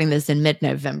we're recording this in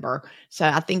mid-November. So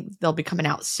I think they'll be coming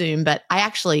out soon. But I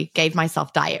actually gave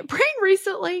myself diet brain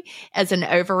recently as an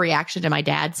overreaction to my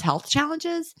dad's health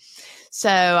challenges. So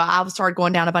I started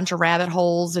going down a bunch of rabbit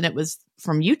holes, and it was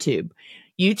from YouTube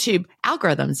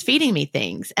algorithms feeding me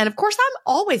things. And of course, I'm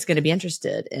always going to be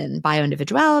interested in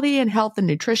bioindividuality and health and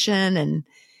nutrition and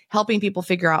helping people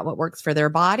figure out what works for their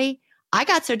body. I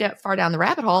got so far down the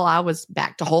rabbit hole, I was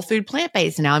back to whole food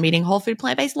plant-based, and now I'm eating whole food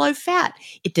plant-based low fat.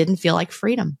 It didn't feel like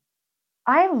freedom.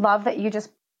 I love that you just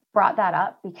brought that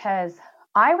up because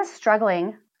I was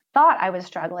struggling thought I was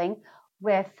struggling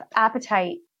with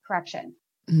appetite correction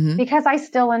Mm-hmm. because I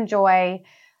still enjoy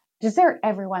dessert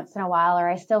every once in a while, or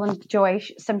I still enjoy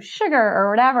some sugar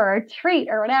or whatever, a treat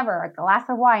or whatever, a glass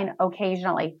of wine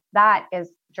occasionally. That is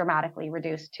dramatically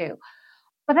reduced too.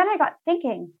 But then I got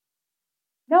thinking,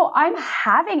 no, I'm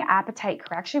having appetite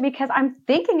correction because I'm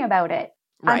thinking about it.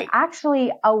 Right. I'm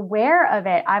actually aware of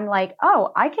it. I'm like,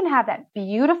 oh, I can have that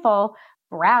beautiful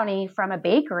brownie from a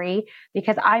bakery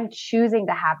because I'm choosing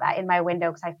to have that in my window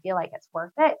because I feel like it's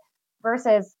worth it,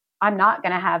 versus I'm not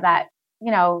going to have that,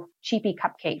 cheapy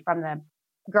cupcake from the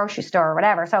grocery store or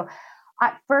whatever. So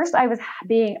at first I was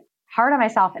being hard on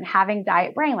myself and having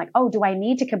diet brain, like, oh, do I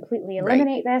need to completely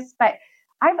eliminate this? But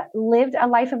I've lived a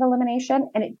life of elimination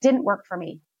and it didn't work for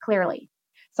me, clearly.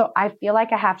 So I feel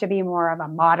like I have to be more of a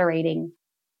moderating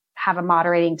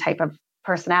type of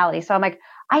personality. So I'm like,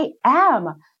 I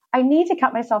need to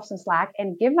cut myself some slack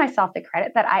and give myself the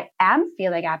credit that I am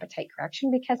feeling appetite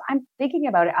correction because I'm thinking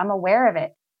about it. I'm aware of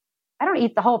it. I don't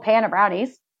eat the whole pan of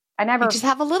brownies. You just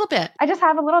have a little bit. I just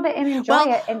have a little bit and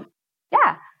enjoy it. And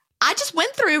yeah. I just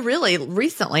went through really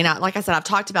recently. Now, like I said, I've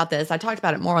talked about this. I talked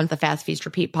about it more on the Fast Feast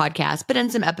Repeat podcast, but in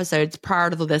some episodes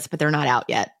prior to this, but they're not out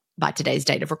yet by today's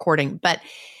date of recording. But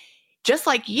just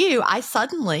like you, I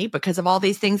suddenly, because of all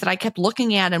these things that I kept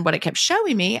looking at and what it kept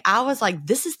showing me, I was like,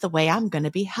 this is the way I'm going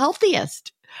to be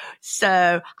healthiest.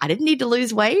 So I didn't need to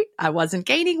lose weight. I wasn't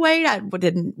gaining weight. I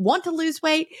didn't want to lose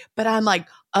weight, but I'm like,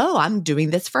 oh, I'm doing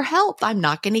this for health. I'm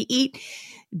not going to eat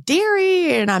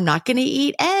dairy and I'm not going to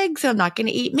eat eggs. I'm not going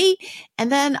to eat meat.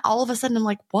 And then all of a sudden I'm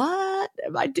like, what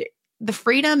am I doing? The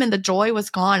freedom and the joy was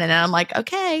gone. And I'm like,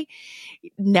 okay,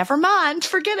 never mind,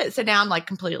 forget it. So now I'm like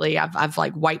completely, I've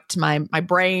like wiped my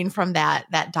brain from that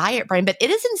diet brain, but it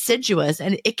is insidious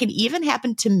and it can even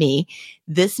happen to me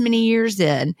this many years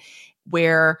in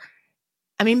where,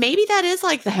 I mean, maybe that is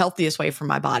like the healthiest way for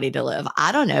my body to live.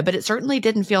 I don't know, but it certainly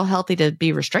didn't feel healthy to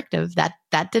be restrictive.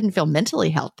 That didn't feel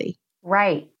mentally healthy.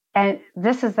 Right. And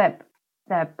this is the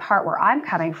part where I'm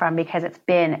coming from because it's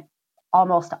been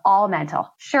almost all mental.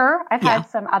 Sure, I've had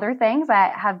some other things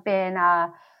that have been,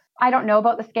 I don't know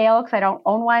about the scale because I don't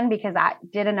own one because that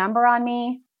did a number on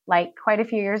me like quite a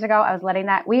few years ago. I was letting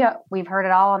that, we've heard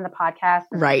it all on the podcast,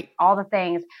 right? All the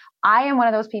things. I am one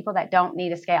of those people that don't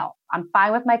need a scale. I'm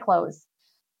fine with my clothes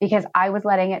because I was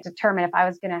letting it determine if I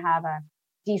was going to have a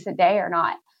decent day or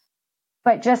not.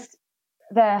 But just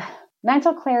the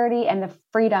mental clarity and the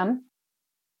freedom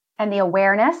and the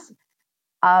awareness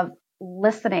of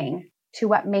listening to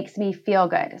what makes me feel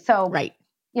good. So, right.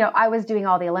 I was doing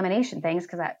all the elimination things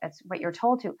because that's what you're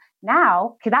told to.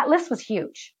 Now, because that list was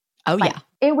huge. Oh, yeah.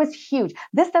 It was huge.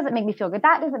 This doesn't make me feel good.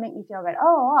 That doesn't make me feel good.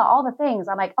 Oh, all the things.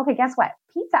 I'm like, okay, guess what?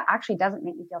 Pizza actually doesn't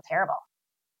make me feel terrible.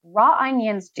 Raw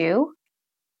onions do.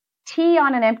 Tea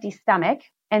on an empty stomach.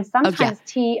 And sometimes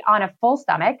tea on a full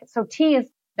stomach. So tea is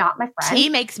not my friend. Tea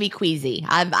makes me queasy.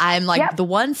 I'm like the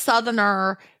one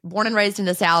Southerner born and raised in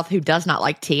the South who does not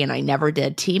like tea, and I never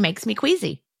did. Tea makes me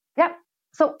queasy. Yep.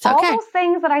 So all those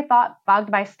things that I thought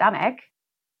bugged my stomach.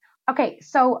 Okay,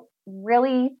 so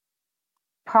really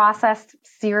processed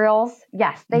cereals,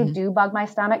 yes, they do bug my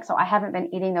stomach. So I haven't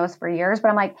been eating those for years, but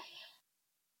I'm like,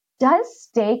 does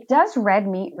red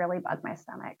meat really bug my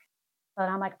stomach? So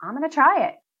I'm like, I'm going to try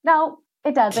it. No,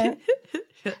 it doesn't.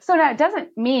 So now it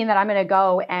doesn't mean that I'm going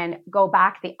to go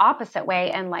back the opposite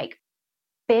way and like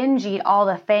binge eat all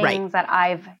the things that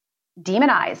I've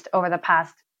demonized over the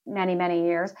past many, many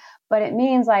years. But it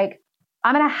means like,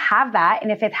 I'm going to have that.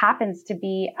 And if it happens to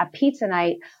be a pizza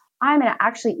night, I'm going to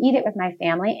actually eat it with my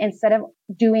family instead of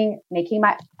making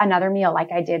another meal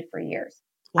like I did for years.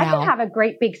 Wow. I can have a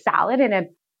great big salad and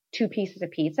 2 pieces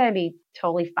of pizza and be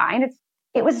totally fine.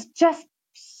 It was just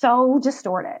so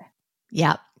distorted.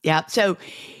 Yep. So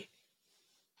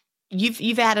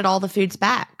you've added all the foods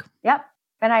back. Yep.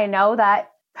 And I know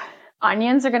that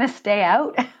onions are going to stay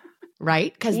out.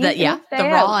 Right. Because the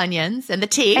raw onions and the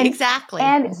tea. Exactly.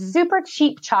 And super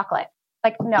cheap chocolate.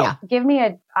 Like, no, give me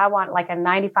I want like a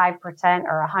 95%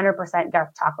 or 100% dark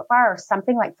chocolate bar or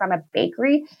something like from a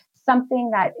bakery,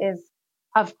 something that is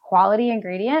of quality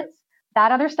ingredients.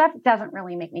 That other stuff doesn't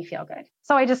really make me feel good.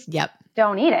 So I just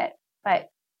don't eat it. But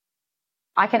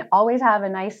I can always have a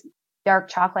nice dark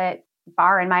chocolate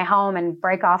bar in my home and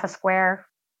break off a square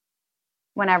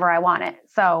whenever I want it.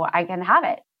 So I can have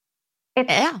it.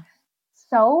 It's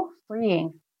so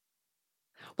freeing.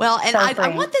 Well, and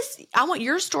I want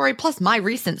your story plus my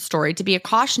recent story to be a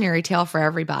cautionary tale for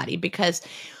everybody, because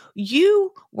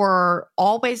you were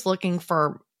always looking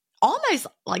for almost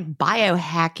like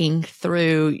biohacking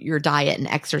through your diet and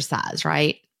exercise,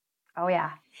 right? Oh,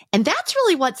 yeah. And that's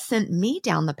really what sent me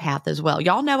down the path as well.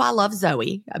 Y'all know I love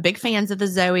Zoe, big fans of the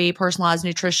Zoe personalized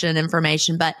nutrition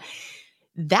information, but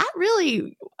that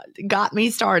really got me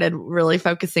started really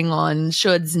focusing on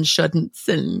shoulds and shouldn'ts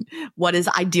and what is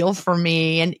ideal for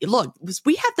me. And look,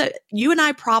 you and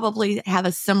I probably have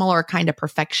a similar kind of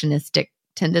perfectionistic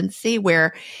tendency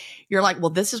where you're like, well,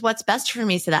 this is what's best for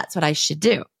me, so that's what I should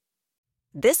do.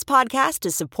 This podcast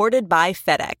is supported by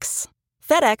FedEx.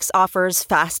 FedEx offers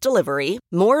fast delivery,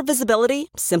 more visibility,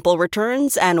 simple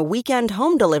returns, and weekend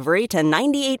home delivery to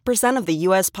 98% of the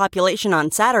U.S. population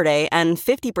on Saturday and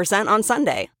 50% on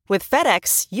Sunday. With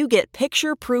FedEx, you get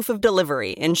picture proof of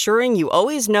delivery, ensuring you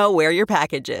always know where your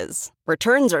package is.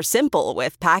 Returns are simple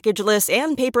with packageless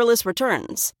and paperless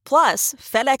returns. Plus,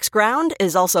 FedEx Ground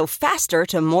is also faster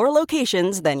to more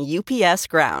locations than UPS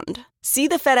Ground. See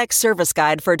the FedEx service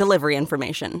guide for delivery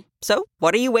information. So,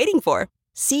 what are you waiting for?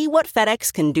 See what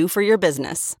FedEx can do for your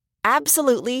business.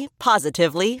 Absolutely,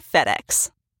 positively FedEx.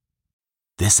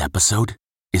 This episode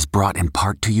is brought in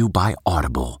part to you by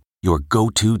Audible, your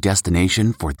go-to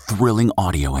destination for thrilling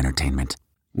audio entertainment.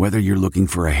 Whether you're looking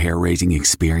for a hair-raising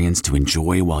experience to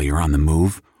enjoy while you're on the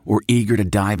move or eager to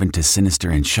dive into sinister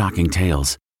and shocking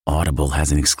tales, Audible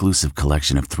has an exclusive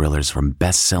collection of thrillers from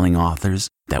best-selling authors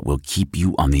that will keep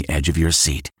you on the edge of your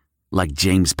seat. Like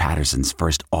James Patterson's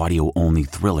first audio-only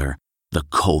thriller, The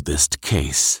Coldest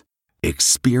Case.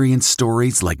 Experience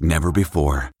stories like never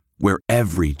before, where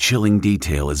every chilling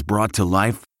detail is brought to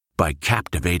life by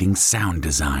captivating sound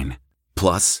design.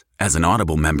 Plus, as an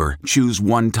Audible member, choose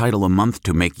one title a month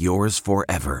to make yours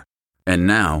forever. And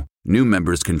now, new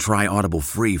members can try Audible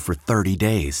free for 30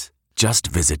 days. Just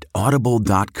visit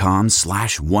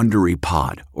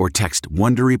audible.com/WonderyPod or text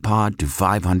WonderyPod to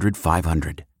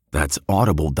 500-500. That's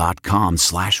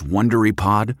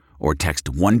audible.com/WonderyPod or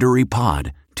text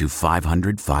WonderyPod to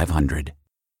 500-500.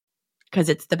 Because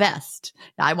it's the best.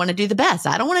 I want to do the best.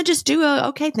 I don't want to just do a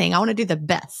okay thing. I want to do the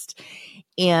best.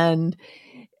 And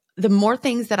the more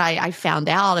things that I found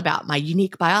out about my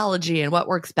unique biology and what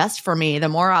works best for me, the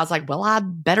more I was like, well, I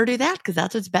better do that because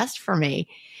that's what's best for me.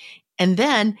 And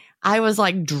then I was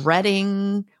like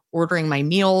dreading ordering my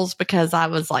meals because I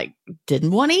was like,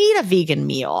 didn't want to eat a vegan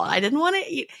meal. I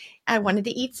wanted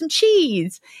to eat some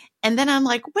cheese. And then I'm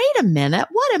like, wait a minute,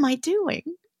 what am I doing?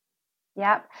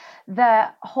 Yep. The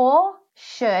whole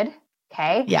should,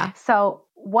 okay? Yeah. So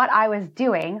what I was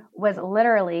doing was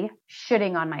literally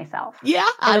shoulding on myself. Yeah,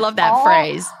 I love that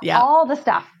phrase. Yeah. All the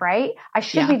stuff, right? I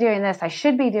should be doing this. I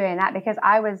should be doing that because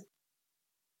I was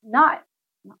not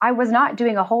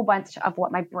doing a whole bunch of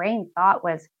what my brain thought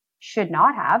was should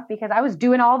not have because I was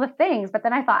doing all the things. But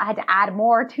then I thought I had to add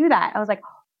more to that. I was like,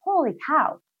 holy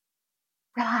cow,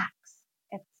 relax.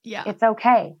 It's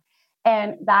okay.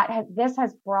 And this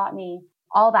has brought me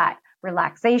all that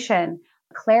relaxation,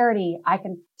 clarity. I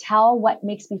can tell what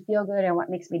makes me feel good and what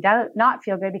makes me not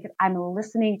feel good because I'm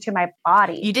listening to my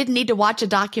body. You didn't need to watch a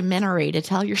documentary to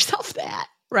tell yourself that,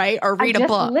 right? Or read a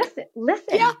book.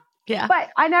 Listen. Yeah. But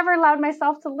I never allowed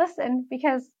myself to listen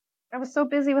because I was so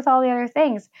busy with all the other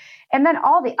things. And then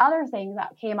all the other things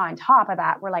that came on top of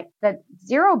that were like the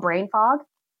zero brain fog.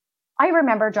 I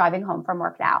remember driving home from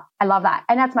work now. I love that.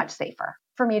 And that's much safer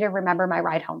for me to remember my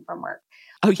ride home from work.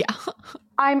 Oh, yeah.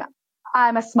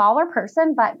 I'm a smaller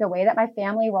person, but the way that my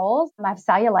family rolls, I have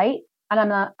cellulite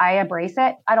and I embrace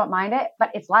it. I don't mind it,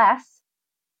 but it's less.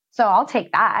 So I'll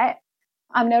take that.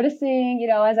 I'm noticing,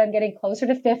 as I'm getting closer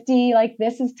to 50, like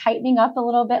this is tightening up a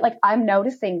little bit. Like I'm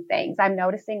noticing things. I'm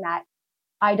noticing that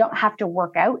I don't have to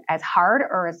work out as hard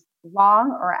or as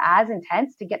long or as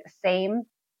intense to get the same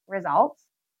results.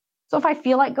 So if I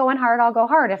feel like going hard, I'll go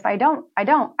hard. If I don't, I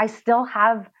don't. I still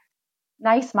have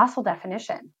nice muscle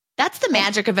definition. That's the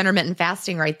magic of intermittent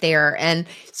fasting right there. And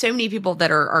so many people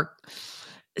that are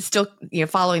still,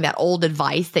 following that old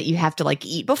advice that you have to like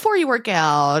eat before you work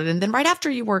out and then right after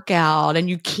you work out, and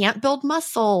you can't build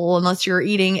muscle unless you're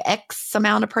eating X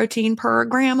amount of protein per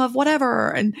gram of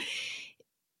whatever. And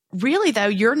really though,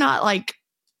 you're not like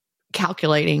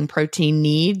calculating protein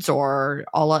needs or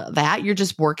all of that. You're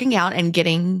just working out and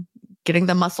getting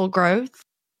the muscle growth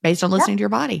based on listening to your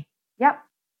body. Yep.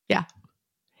 Yeah.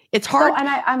 It's hard,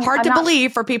 I'm to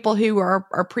believe for people who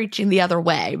are preaching the other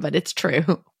way, but it's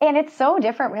true. And it's so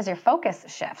different because your focus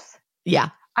shifts. Yeah.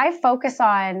 I focus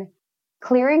on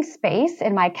clearing space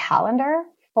in my calendar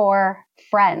for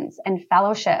friends and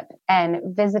fellowship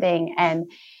and visiting.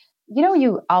 And,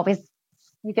 you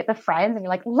get the friends and you're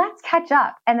like, let's catch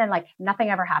up. And then like nothing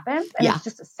ever happens. And it's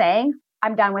just a saying.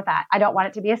 I'm done with that. I don't want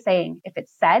it to be a saying. If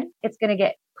it's said, it's going to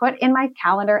get put in my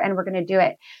calendar and we're going to do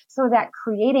it. So that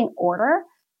creating order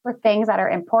for things that are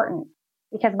important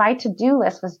because my to-do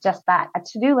list was just that, a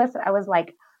to-do list. I was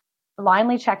like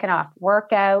blindly checking off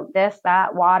workout, this,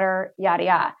 that, water, yada,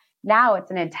 yada. Now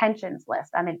it's an intentions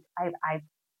list. I mean, I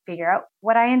figure out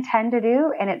what I intend to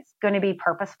do, and it's going to be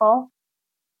purposeful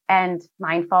and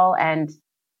mindful, and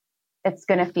it's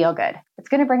going to feel good. It's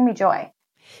going to bring me joy.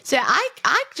 So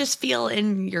I just feel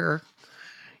in your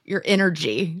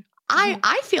energy.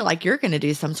 I feel like you're going to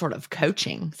do some sort of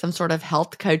coaching, some sort of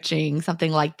health coaching,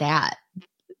 something like that.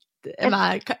 Am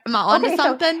I onto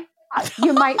something? So,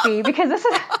 you might be, because this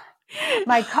is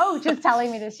my coach is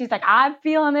telling me this. She's like, I'm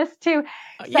feeling this too.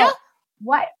 So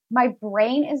what my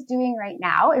brain is doing right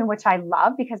now, and which I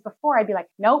love, because before I'd be like,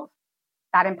 nope,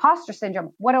 that imposter syndrome.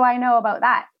 What do I know about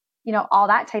that? You know, all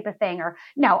that type of thing. Or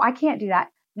no, I can't do that.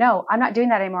 No, I'm not doing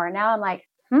that anymore. And now I'm like,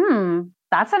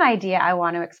 that's an idea I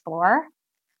want to explore.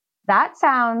 That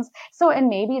sounds so, and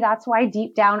maybe that's why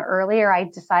deep down earlier, I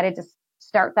decided to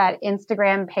start that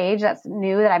Instagram page that's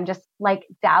new, that I'm just like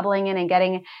dabbling in and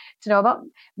getting to know about.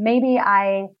 Maybe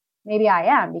I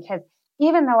am, because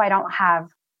even though I don't have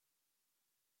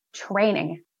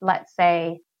training, let's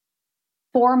say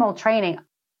formal training,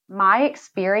 my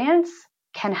experience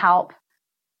can help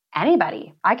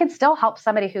anybody. I could still help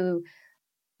somebody who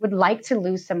would like to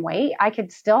lose some weight. I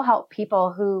could still help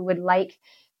people who would like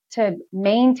to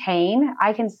maintain.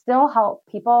 I can still help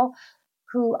people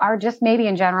who are just maybe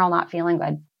in general not feeling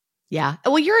good. Yeah.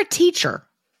 Well, you're a teacher,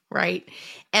 right?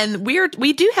 And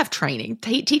we do have training.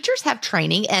 Teachers have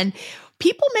training, and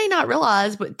people may not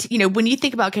realize, but when you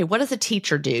think about, okay, what does a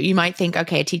teacher do? You might think,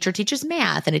 okay, a teacher teaches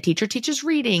math, and a teacher teaches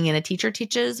reading, and a teacher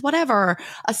teaches whatever,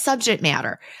 a subject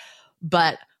matter.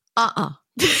 But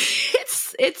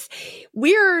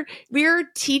we're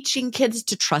teaching kids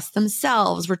to trust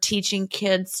themselves. We're teaching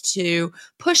kids to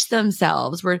push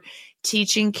themselves. We're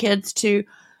teaching kids to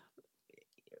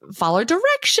follow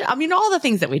direction. I mean, all the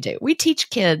things that we do. We teach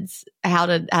kids how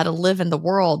to live in the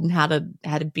world and how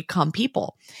to become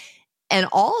people. And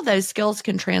all of those skills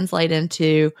can translate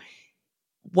into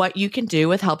what you can do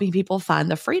with helping people find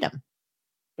the freedom.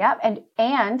 Yep.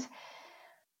 And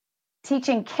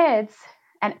teaching kids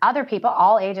and other people,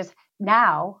 all ages,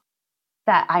 now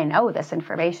that I know this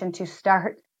information, to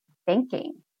start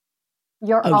thinking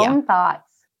your own thoughts,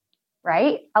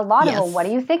 right? A lot of, well, what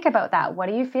do you think about that? What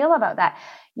do you feel about that?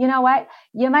 You know what?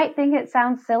 You might think it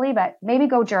sounds silly, but maybe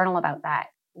go journal about that.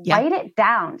 Yeah. Write it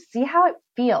down. See how it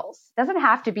feels. It doesn't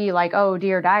have to be like, oh,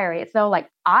 dear diary. It's so like,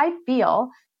 I feel.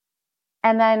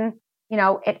 And then,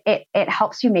 it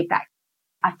helps you make that,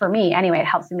 for me anyway, it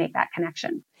helps me make that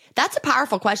connection. That's a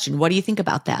powerful question. What do you think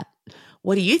about that?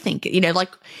 What do you think?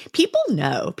 Like people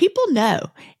know.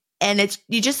 And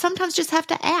you just sometimes just have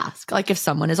to ask. Like if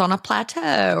someone is on a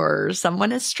plateau or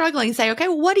someone is struggling, say, okay,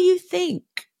 what do you think?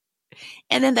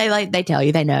 And then they tell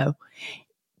you they know,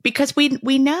 because we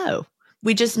know.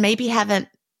 We just maybe haven't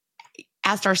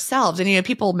asked ourselves. And,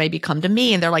 people maybe come to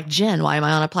me and they're like, Jen, why am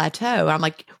I on a plateau? And I'm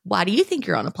like, why do you think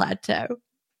you're on a plateau?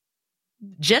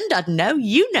 Jen doesn't know,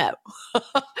 you know.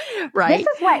 Right?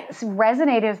 This is what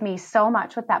resonated with me so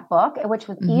much with that book, which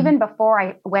was even before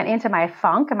I went into my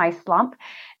funk and my slump,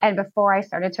 and before I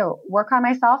started to work on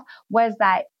myself, was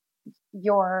that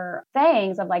your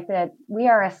sayings of like we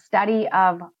are a study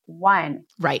of one.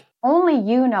 Right.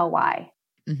 Only you know why.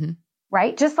 Mm-hmm.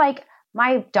 Right? Just like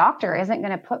my doctor isn't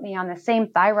going to put me on the same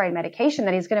thyroid medication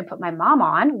that he's going to put my mom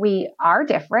on. We are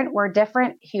different. We're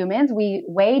different humans. We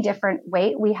weigh different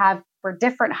weight. We're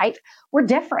different heights. We're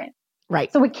different.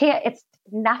 Right. So it's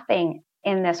nothing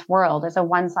in this world is a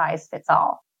one size fits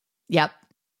all. Yep.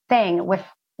 Thing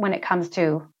when it comes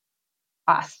to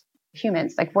us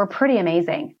humans. Like we're pretty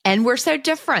amazing. And we're so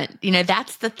different.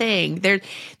 That's the thing.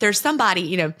 There's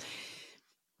somebody,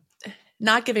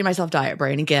 not giving myself diet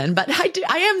brain again, but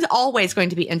I am always going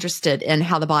to be interested in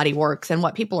how the body works and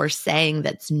what people are saying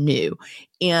that's new,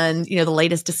 and, the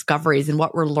latest discoveries and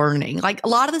what we're learning. Like a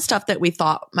lot of the stuff that we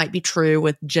thought might be true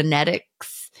with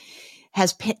genetics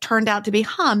has turned out to be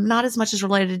not as much as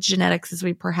related to genetics as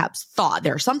we perhaps thought.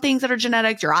 There are some things that are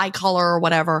genetics, your eye color or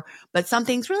whatever, but some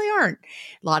things really aren't.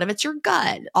 A lot of it's your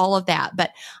gut, all of that.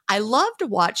 But I love to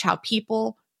watch how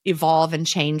people evolve and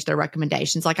change their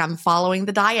recommendations. Like I'm following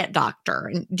the Diet Doctor.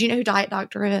 And do you know who Diet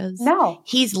Doctor is? No.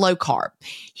 He's low carb.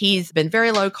 He's been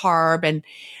very low carb. And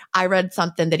I read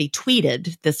something that he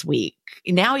tweeted this week.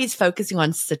 Now he's focusing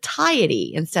on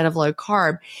satiety instead of low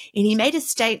carb. And he made a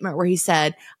statement where he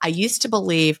said, I used to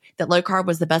believe that low carb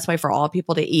was the best way for all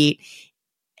people to eat.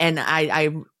 And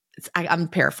I'm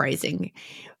paraphrasing,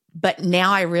 but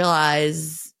now I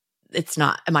realize it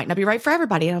might not be right for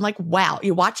everybody. And I'm like, wow,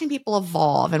 you're watching people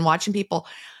evolve and watching people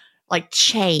like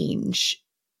change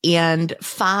and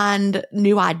find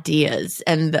new ideas.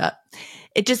 And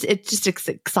it's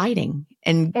exciting.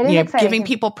 And exciting. Giving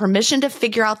people permission to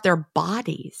figure out their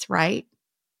bodies, right?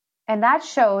 And that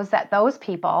shows that those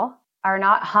people are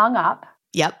not hung up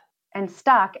Yep. and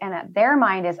stuck, and that their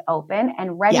mind is open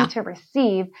and ready to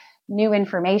receive new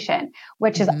information,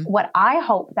 which is what I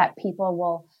hope that people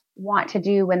will want to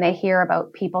do when they hear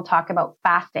about people talk about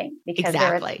fasting, because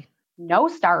there is no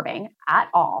starving at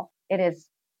all. It is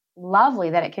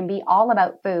lovely that it can be all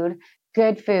about food,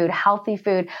 good food, healthy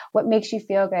food, what makes you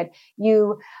feel good.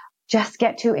 You just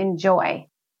get to enjoy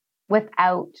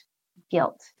without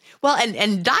guilt. Well,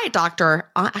 and Diet Doctor,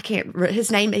 I can't,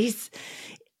 his name, he's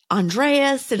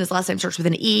Andreas, and his last name starts with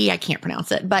an E. I can't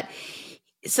pronounce it, but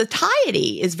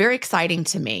satiety is very exciting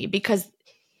to me because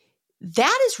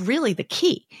that is really the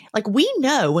key. Like, we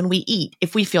know when we eat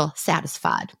if we feel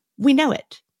satisfied. We know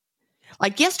it.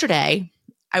 Like yesterday,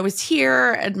 I was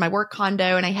here at my work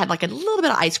condo and I had like a little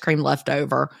bit of ice cream left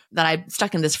over that I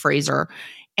stuck in this freezer.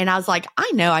 And I was like,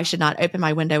 I know I should not open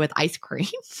my window with ice cream,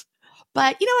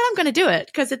 but you know what? I'm going to do it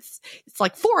because it's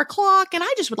like 4:00 and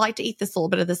I just would like to eat this little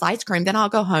bit of this ice cream. Then I'll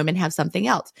go home and have something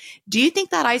else. Do you think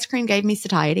that ice cream gave me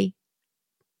satiety?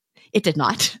 It did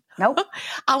not. Nope.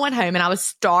 I went home and I was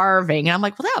starving. And I'm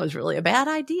like, well, that was really a bad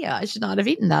idea. I should not have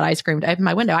eaten that ice cream to open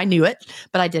my window. I knew it,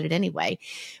 but I did it anyway.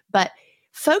 But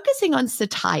focusing on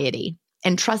satiety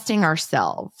and trusting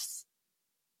ourselves,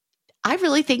 I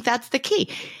really think that's the key.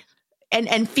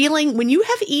 And feeling, when you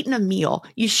have eaten a meal,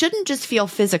 you shouldn't just feel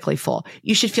physically full.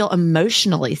 You should feel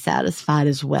emotionally satisfied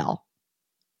as well.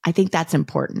 I think that's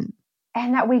important.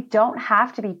 And that we don't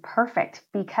have to be perfect,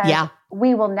 because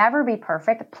we will never be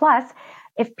perfect. Plus,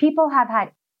 if people have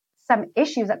had some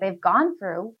issues that they've gone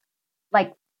through,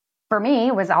 like for me,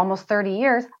 it was almost 30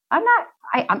 years. I'm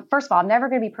first of all, I'm never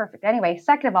going to be perfect anyway.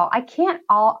 Second of all, I can't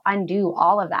undo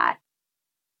all of that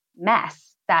mess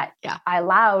that I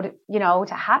allowed,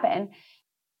 to happen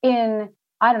in,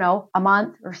 I don't know, a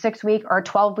month or 6 week or a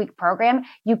 12-week program.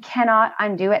 You cannot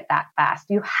undo it that fast.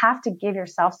 You have to give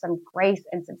yourself some grace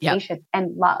and some patience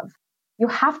and love. You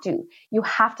have to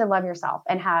love yourself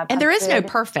and have. And there is no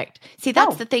perfect. See,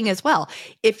 that's the thing as well.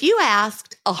 If you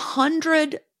asked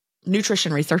 100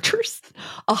 nutrition researchers,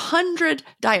 100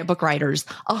 diet book writers,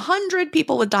 100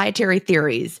 people with dietary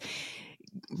theories,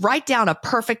 write down a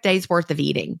perfect day's worth of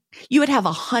eating, you would have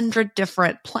 100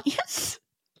 different plans.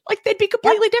 Like, they'd be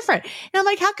completely different. And I'm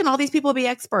like, how can all these people be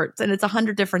experts? And it's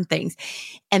 100 different things.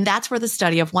 And that's where the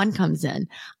study of one comes in.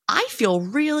 I feel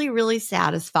really, really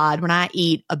satisfied when I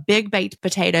eat a big baked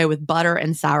potato with butter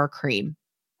and sour cream.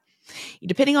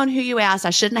 Depending on who you ask, I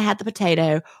shouldn't have had the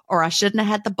potato, or I shouldn't have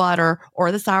had the butter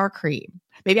or the sour cream.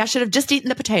 Maybe I should have just eaten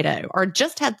the potato or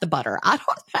just had the butter. I don't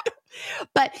know.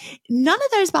 But none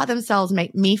of those by themselves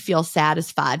make me feel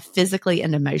satisfied physically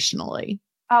and emotionally.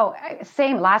 Oh,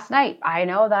 same. Last night, I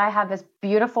know that I have this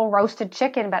beautiful roasted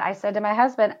chicken, but I said to my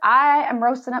husband, I am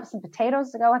roasting up some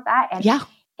potatoes to go with that. And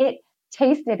it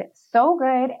tasted so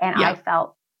good, and I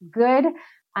felt good,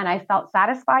 and I felt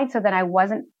satisfied. So then I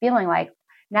wasn't feeling like,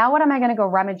 now what am I going to go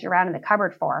rummage around in the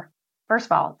cupboard for? First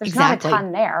of all, there's not a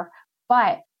ton there,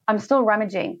 but I'm still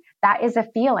rummaging. That is a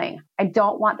feeling. I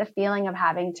don't want the feeling of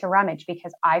having to rummage,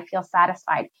 because I feel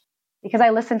satisfied, because I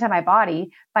listened to my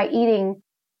body by eating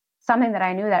something that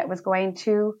I knew that it was going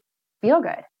to feel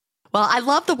good. Well, I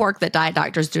love the work that Diet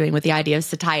Doctor is doing with the idea of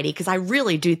satiety, because I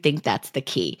really do think that's the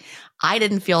key. I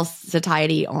didn't feel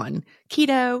satiety on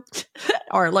keto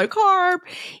or low carb,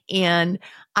 and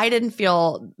I didn't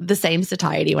feel the same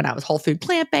satiety when I was whole food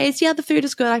plant-based. Yeah, the food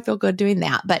is good. I feel good doing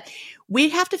that. But we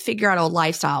have to figure out a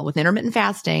lifestyle with intermittent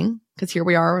fasting, because here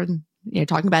we are,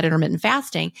 talking about intermittent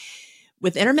fasting.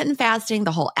 With intermittent fasting,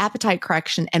 the whole appetite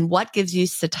correction, and what gives you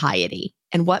satiety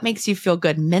and what makes you feel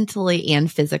good mentally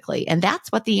and physically. And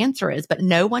that's what the answer is. But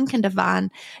no one can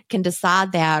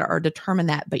decide that or determine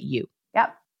that but you.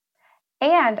 Yep.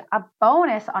 And a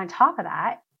bonus on top of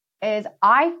that is,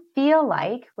 I feel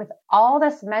like with all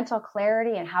this mental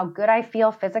clarity and how good I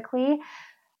feel physically,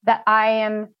 that I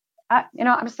am, I'm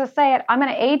just going to say it, I'm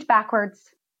going to age backwards.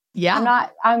 Yeah.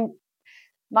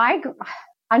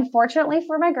 Unfortunately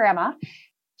for my grandma,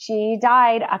 she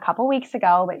died a couple weeks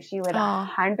ago, but she was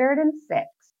 106.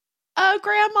 Oh,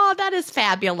 Grandma, that is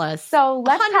fabulous. So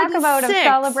let's talk about a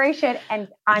celebration. And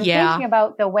I'm thinking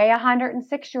about the way a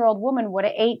 106-year-old woman would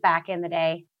have ate back in the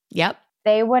day. Yep.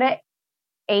 They would have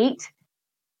ate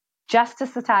just to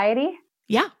satiety.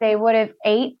 Yeah. They would have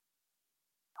ate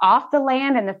off the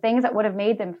land and the things that would have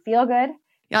made them feel good.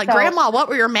 You're like, Grandma, what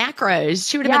were your macros?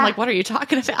 She would have been like, what are you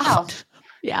talking about?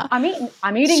 Yeah. I'm eating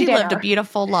She dinner. lived a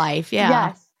beautiful life. Yeah.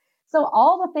 Yes. So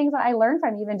all the things that I learned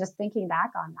from even just thinking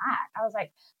back on that, I was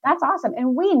like, that's awesome.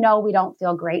 And we know we don't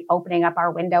feel great opening up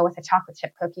our window with a chocolate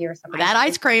chip cookie or something. That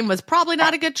ice cream was probably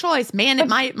not a good choice. Man,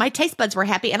 my taste buds were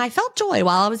happy and I felt joy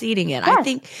while I was eating it. Yes. I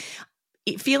think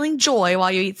feeling joy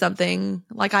while you eat something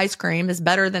like ice cream is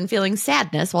better than feeling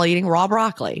sadness while eating raw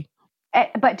broccoli.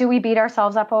 But do we beat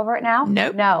ourselves up over it now?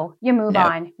 Nope. No, you move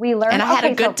on. We learn. And I had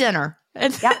a good dinner.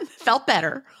 It felt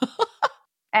better.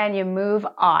 And you move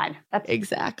on. That's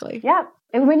exactly. Yeah.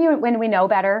 And when we know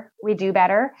better, we do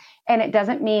better. And it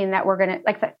doesn't mean that we're going to,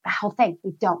 like the whole thing,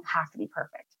 we don't have to be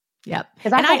perfect. Yep.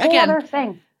 Because that's a whole other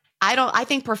thing. I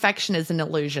think perfection is an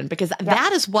illusion because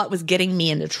that is what was getting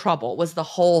me into trouble was the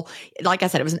whole, like I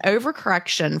said, it was an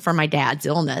overcorrection for my dad's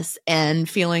illness and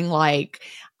feeling like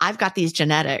I've got these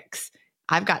genetics.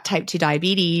 I've got type 2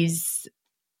 diabetes.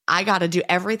 I got to do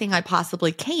everything I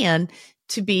possibly can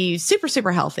to be super,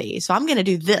 super healthy. So I'm going to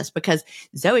do this because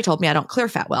Zoe told me I don't clear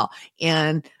fat well.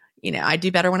 And, I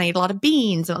do better when I eat a lot of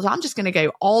beans. And so I'm just going to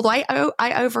go all the way.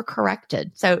 I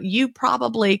overcorrected. So you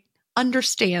probably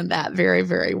understand that very,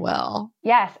 very well.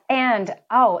 Yes. And,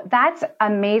 that's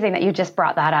amazing that you just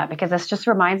brought that up because this just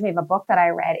reminds me of a book that I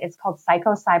read. It's called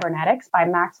Psycho-Cybernetics by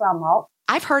Maxwell Maltz.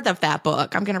 I've heard of that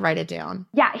book. I'm going to write it down.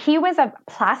 Yeah. He was a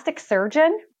plastic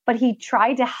surgeon, but he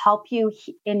tried to help you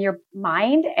in your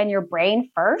mind and your brain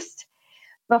first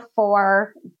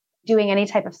before doing any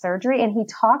type of surgery. And he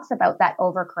talks about that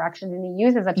overcorrection and he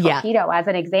uses a torpedo as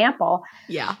an example.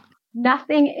 Yeah.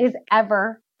 Nothing is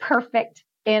ever perfect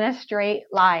in a straight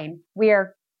line.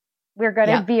 We're going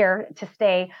to veer to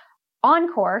stay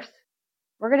on course.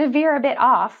 We're going to veer a bit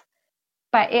off.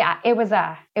 But yeah, it was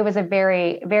a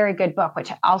very, very good book,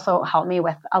 which also helped me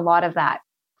with a lot of that.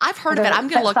 I've heard of it. I'm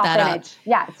going to look that up.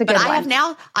 Yeah, it's a good one.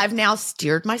 But I've now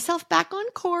steered myself back on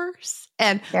course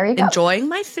and there you go. Enjoying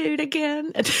my food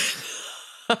again. And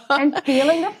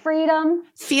feeling the freedom.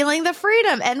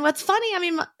 And what's funny, I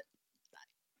mean,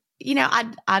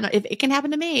 I if it can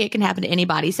happen to me, it can happen to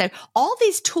anybody. So all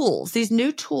these tools, these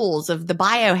new tools of the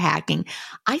biohacking,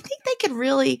 I think they could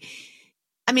really,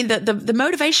 I mean, the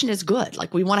motivation is good.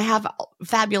 Like we want to have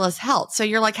fabulous health. So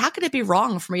you're like, how could it be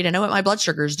wrong for me to know what my blood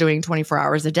sugar is doing 24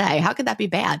 hours a day? How could that be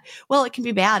bad? Well, it can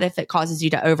be bad if it causes you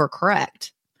to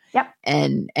overcorrect. Yep.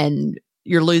 And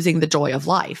you're losing the joy of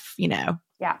life, Yeah.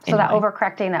 So that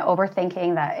overcorrecting, that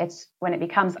overthinking, that it's when it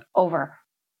becomes over.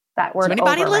 That word. So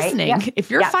anybody over, listening, right?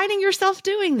 if you're finding yourself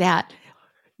doing that,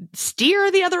 steer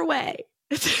the other way.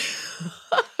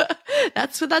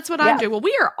 That's what I'm doing. Well,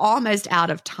 we are almost out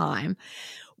of time.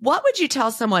 What would you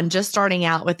tell someone just starting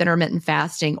out with intermittent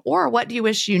fasting, or what do you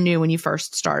wish you knew when you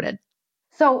first started?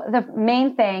 So the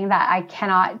main thing that I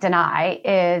cannot deny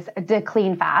is to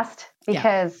clean fast,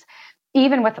 because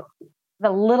even with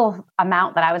the little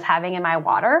amount that I was having in my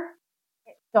water,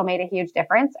 it still made a huge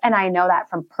difference. And I know that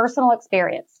from personal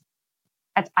experience.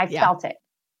 I felt it.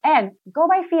 And go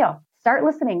by feel. Start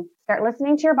listening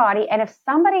to your body. And if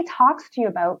somebody talks to you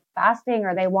about fasting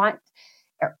or they want,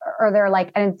 or they're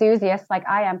like an enthusiast like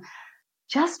I am,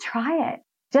 just try it.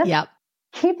 Just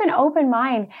keep an open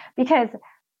mind, because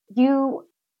you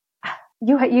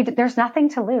there's nothing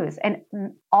to lose and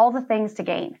all the things to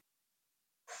gain.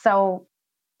 So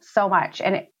much.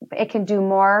 And it can do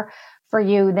more for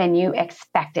you than you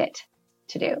expect it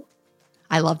to do.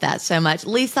 I love that so much.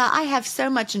 Lisa, I have so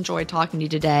much enjoyed talking to you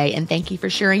today, and thank you for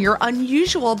sharing your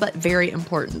unusual but very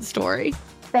important story.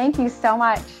 Thank you so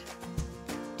much.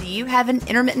 Do you have an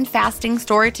intermittent fasting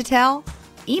story to tell?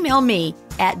 Email me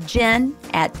at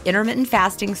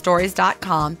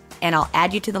jen@intermittentfastingstories.com and I'll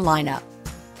add you to the lineup.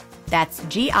 That's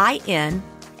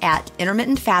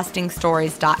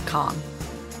GIN@intermittentfastingstories.com.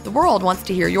 The world wants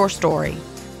to hear your story.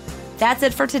 That's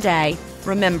it for today.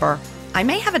 Remember, I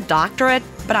may have a doctorate,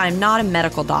 but I'm not a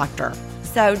medical doctor.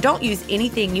 So don't use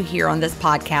anything you hear on this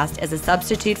podcast as a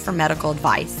substitute for medical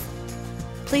advice.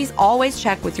 Please always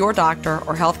check with your doctor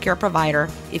or healthcare provider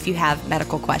if you have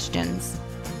medical questions.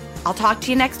 I'll talk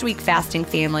to you next week, Fasting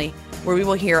Family, where we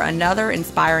will hear another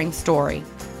inspiring story.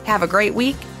 Have a great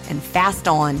week and fast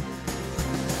on.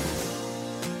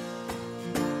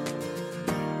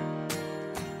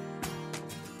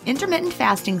 Intermittent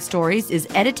Fasting Stories is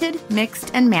edited,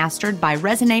 mixed, and mastered by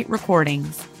Resonate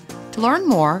Recordings. To learn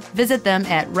more, visit them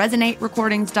at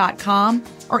resonaterecordings.com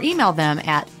or email them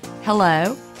at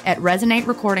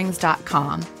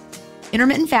hello@resonaterecordings.com.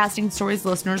 Intermittent Fasting Stories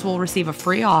listeners will receive a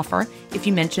free offer if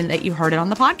you mention that you heard it on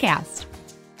the podcast.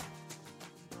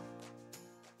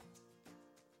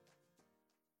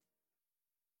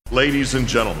 Ladies and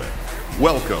gentlemen,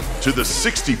 welcome to the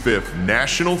 65th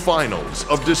National Finals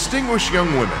of Distinguished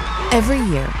Young Women. Every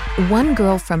year, one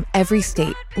girl from every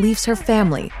state leaves her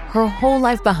family, her whole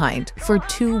life behind for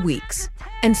 2 weeks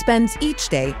and spends each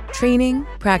day training,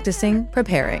 practicing,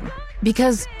 preparing.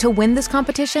 Because to win this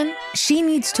competition, she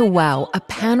needs to wow a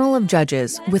panel of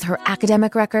judges with her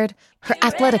academic record, her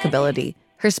athletic ability,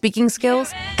 her speaking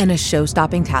skills, and a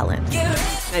show-stopping talent.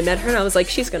 I met her and I was like,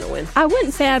 she's gonna win. I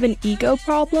wouldn't say I have an ego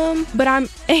problem, but I'm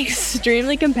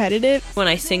extremely competitive. When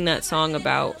I sing that song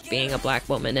about being a black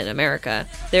woman in America,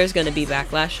 there's gonna be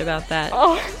backlash about that.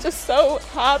 Oh, I'm just so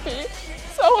happy.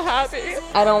 So happy.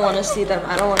 I don't want to see them.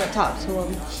 I don't want to talk to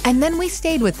them. And then we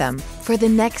stayed with them for the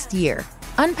next year,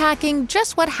 unpacking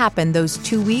just what happened those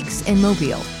 2 weeks in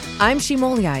Mobile. I'm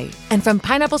Shimoliai, and from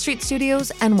Pineapple Street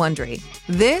Studios and Wondery,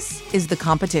 this is The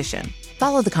Competition.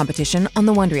 Follow The Competition on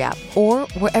the Wondery app or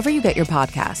wherever you get your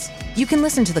podcasts. You can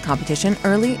listen to The Competition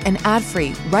early and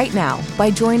ad-free right now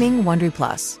by joining Wondery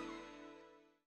Plus.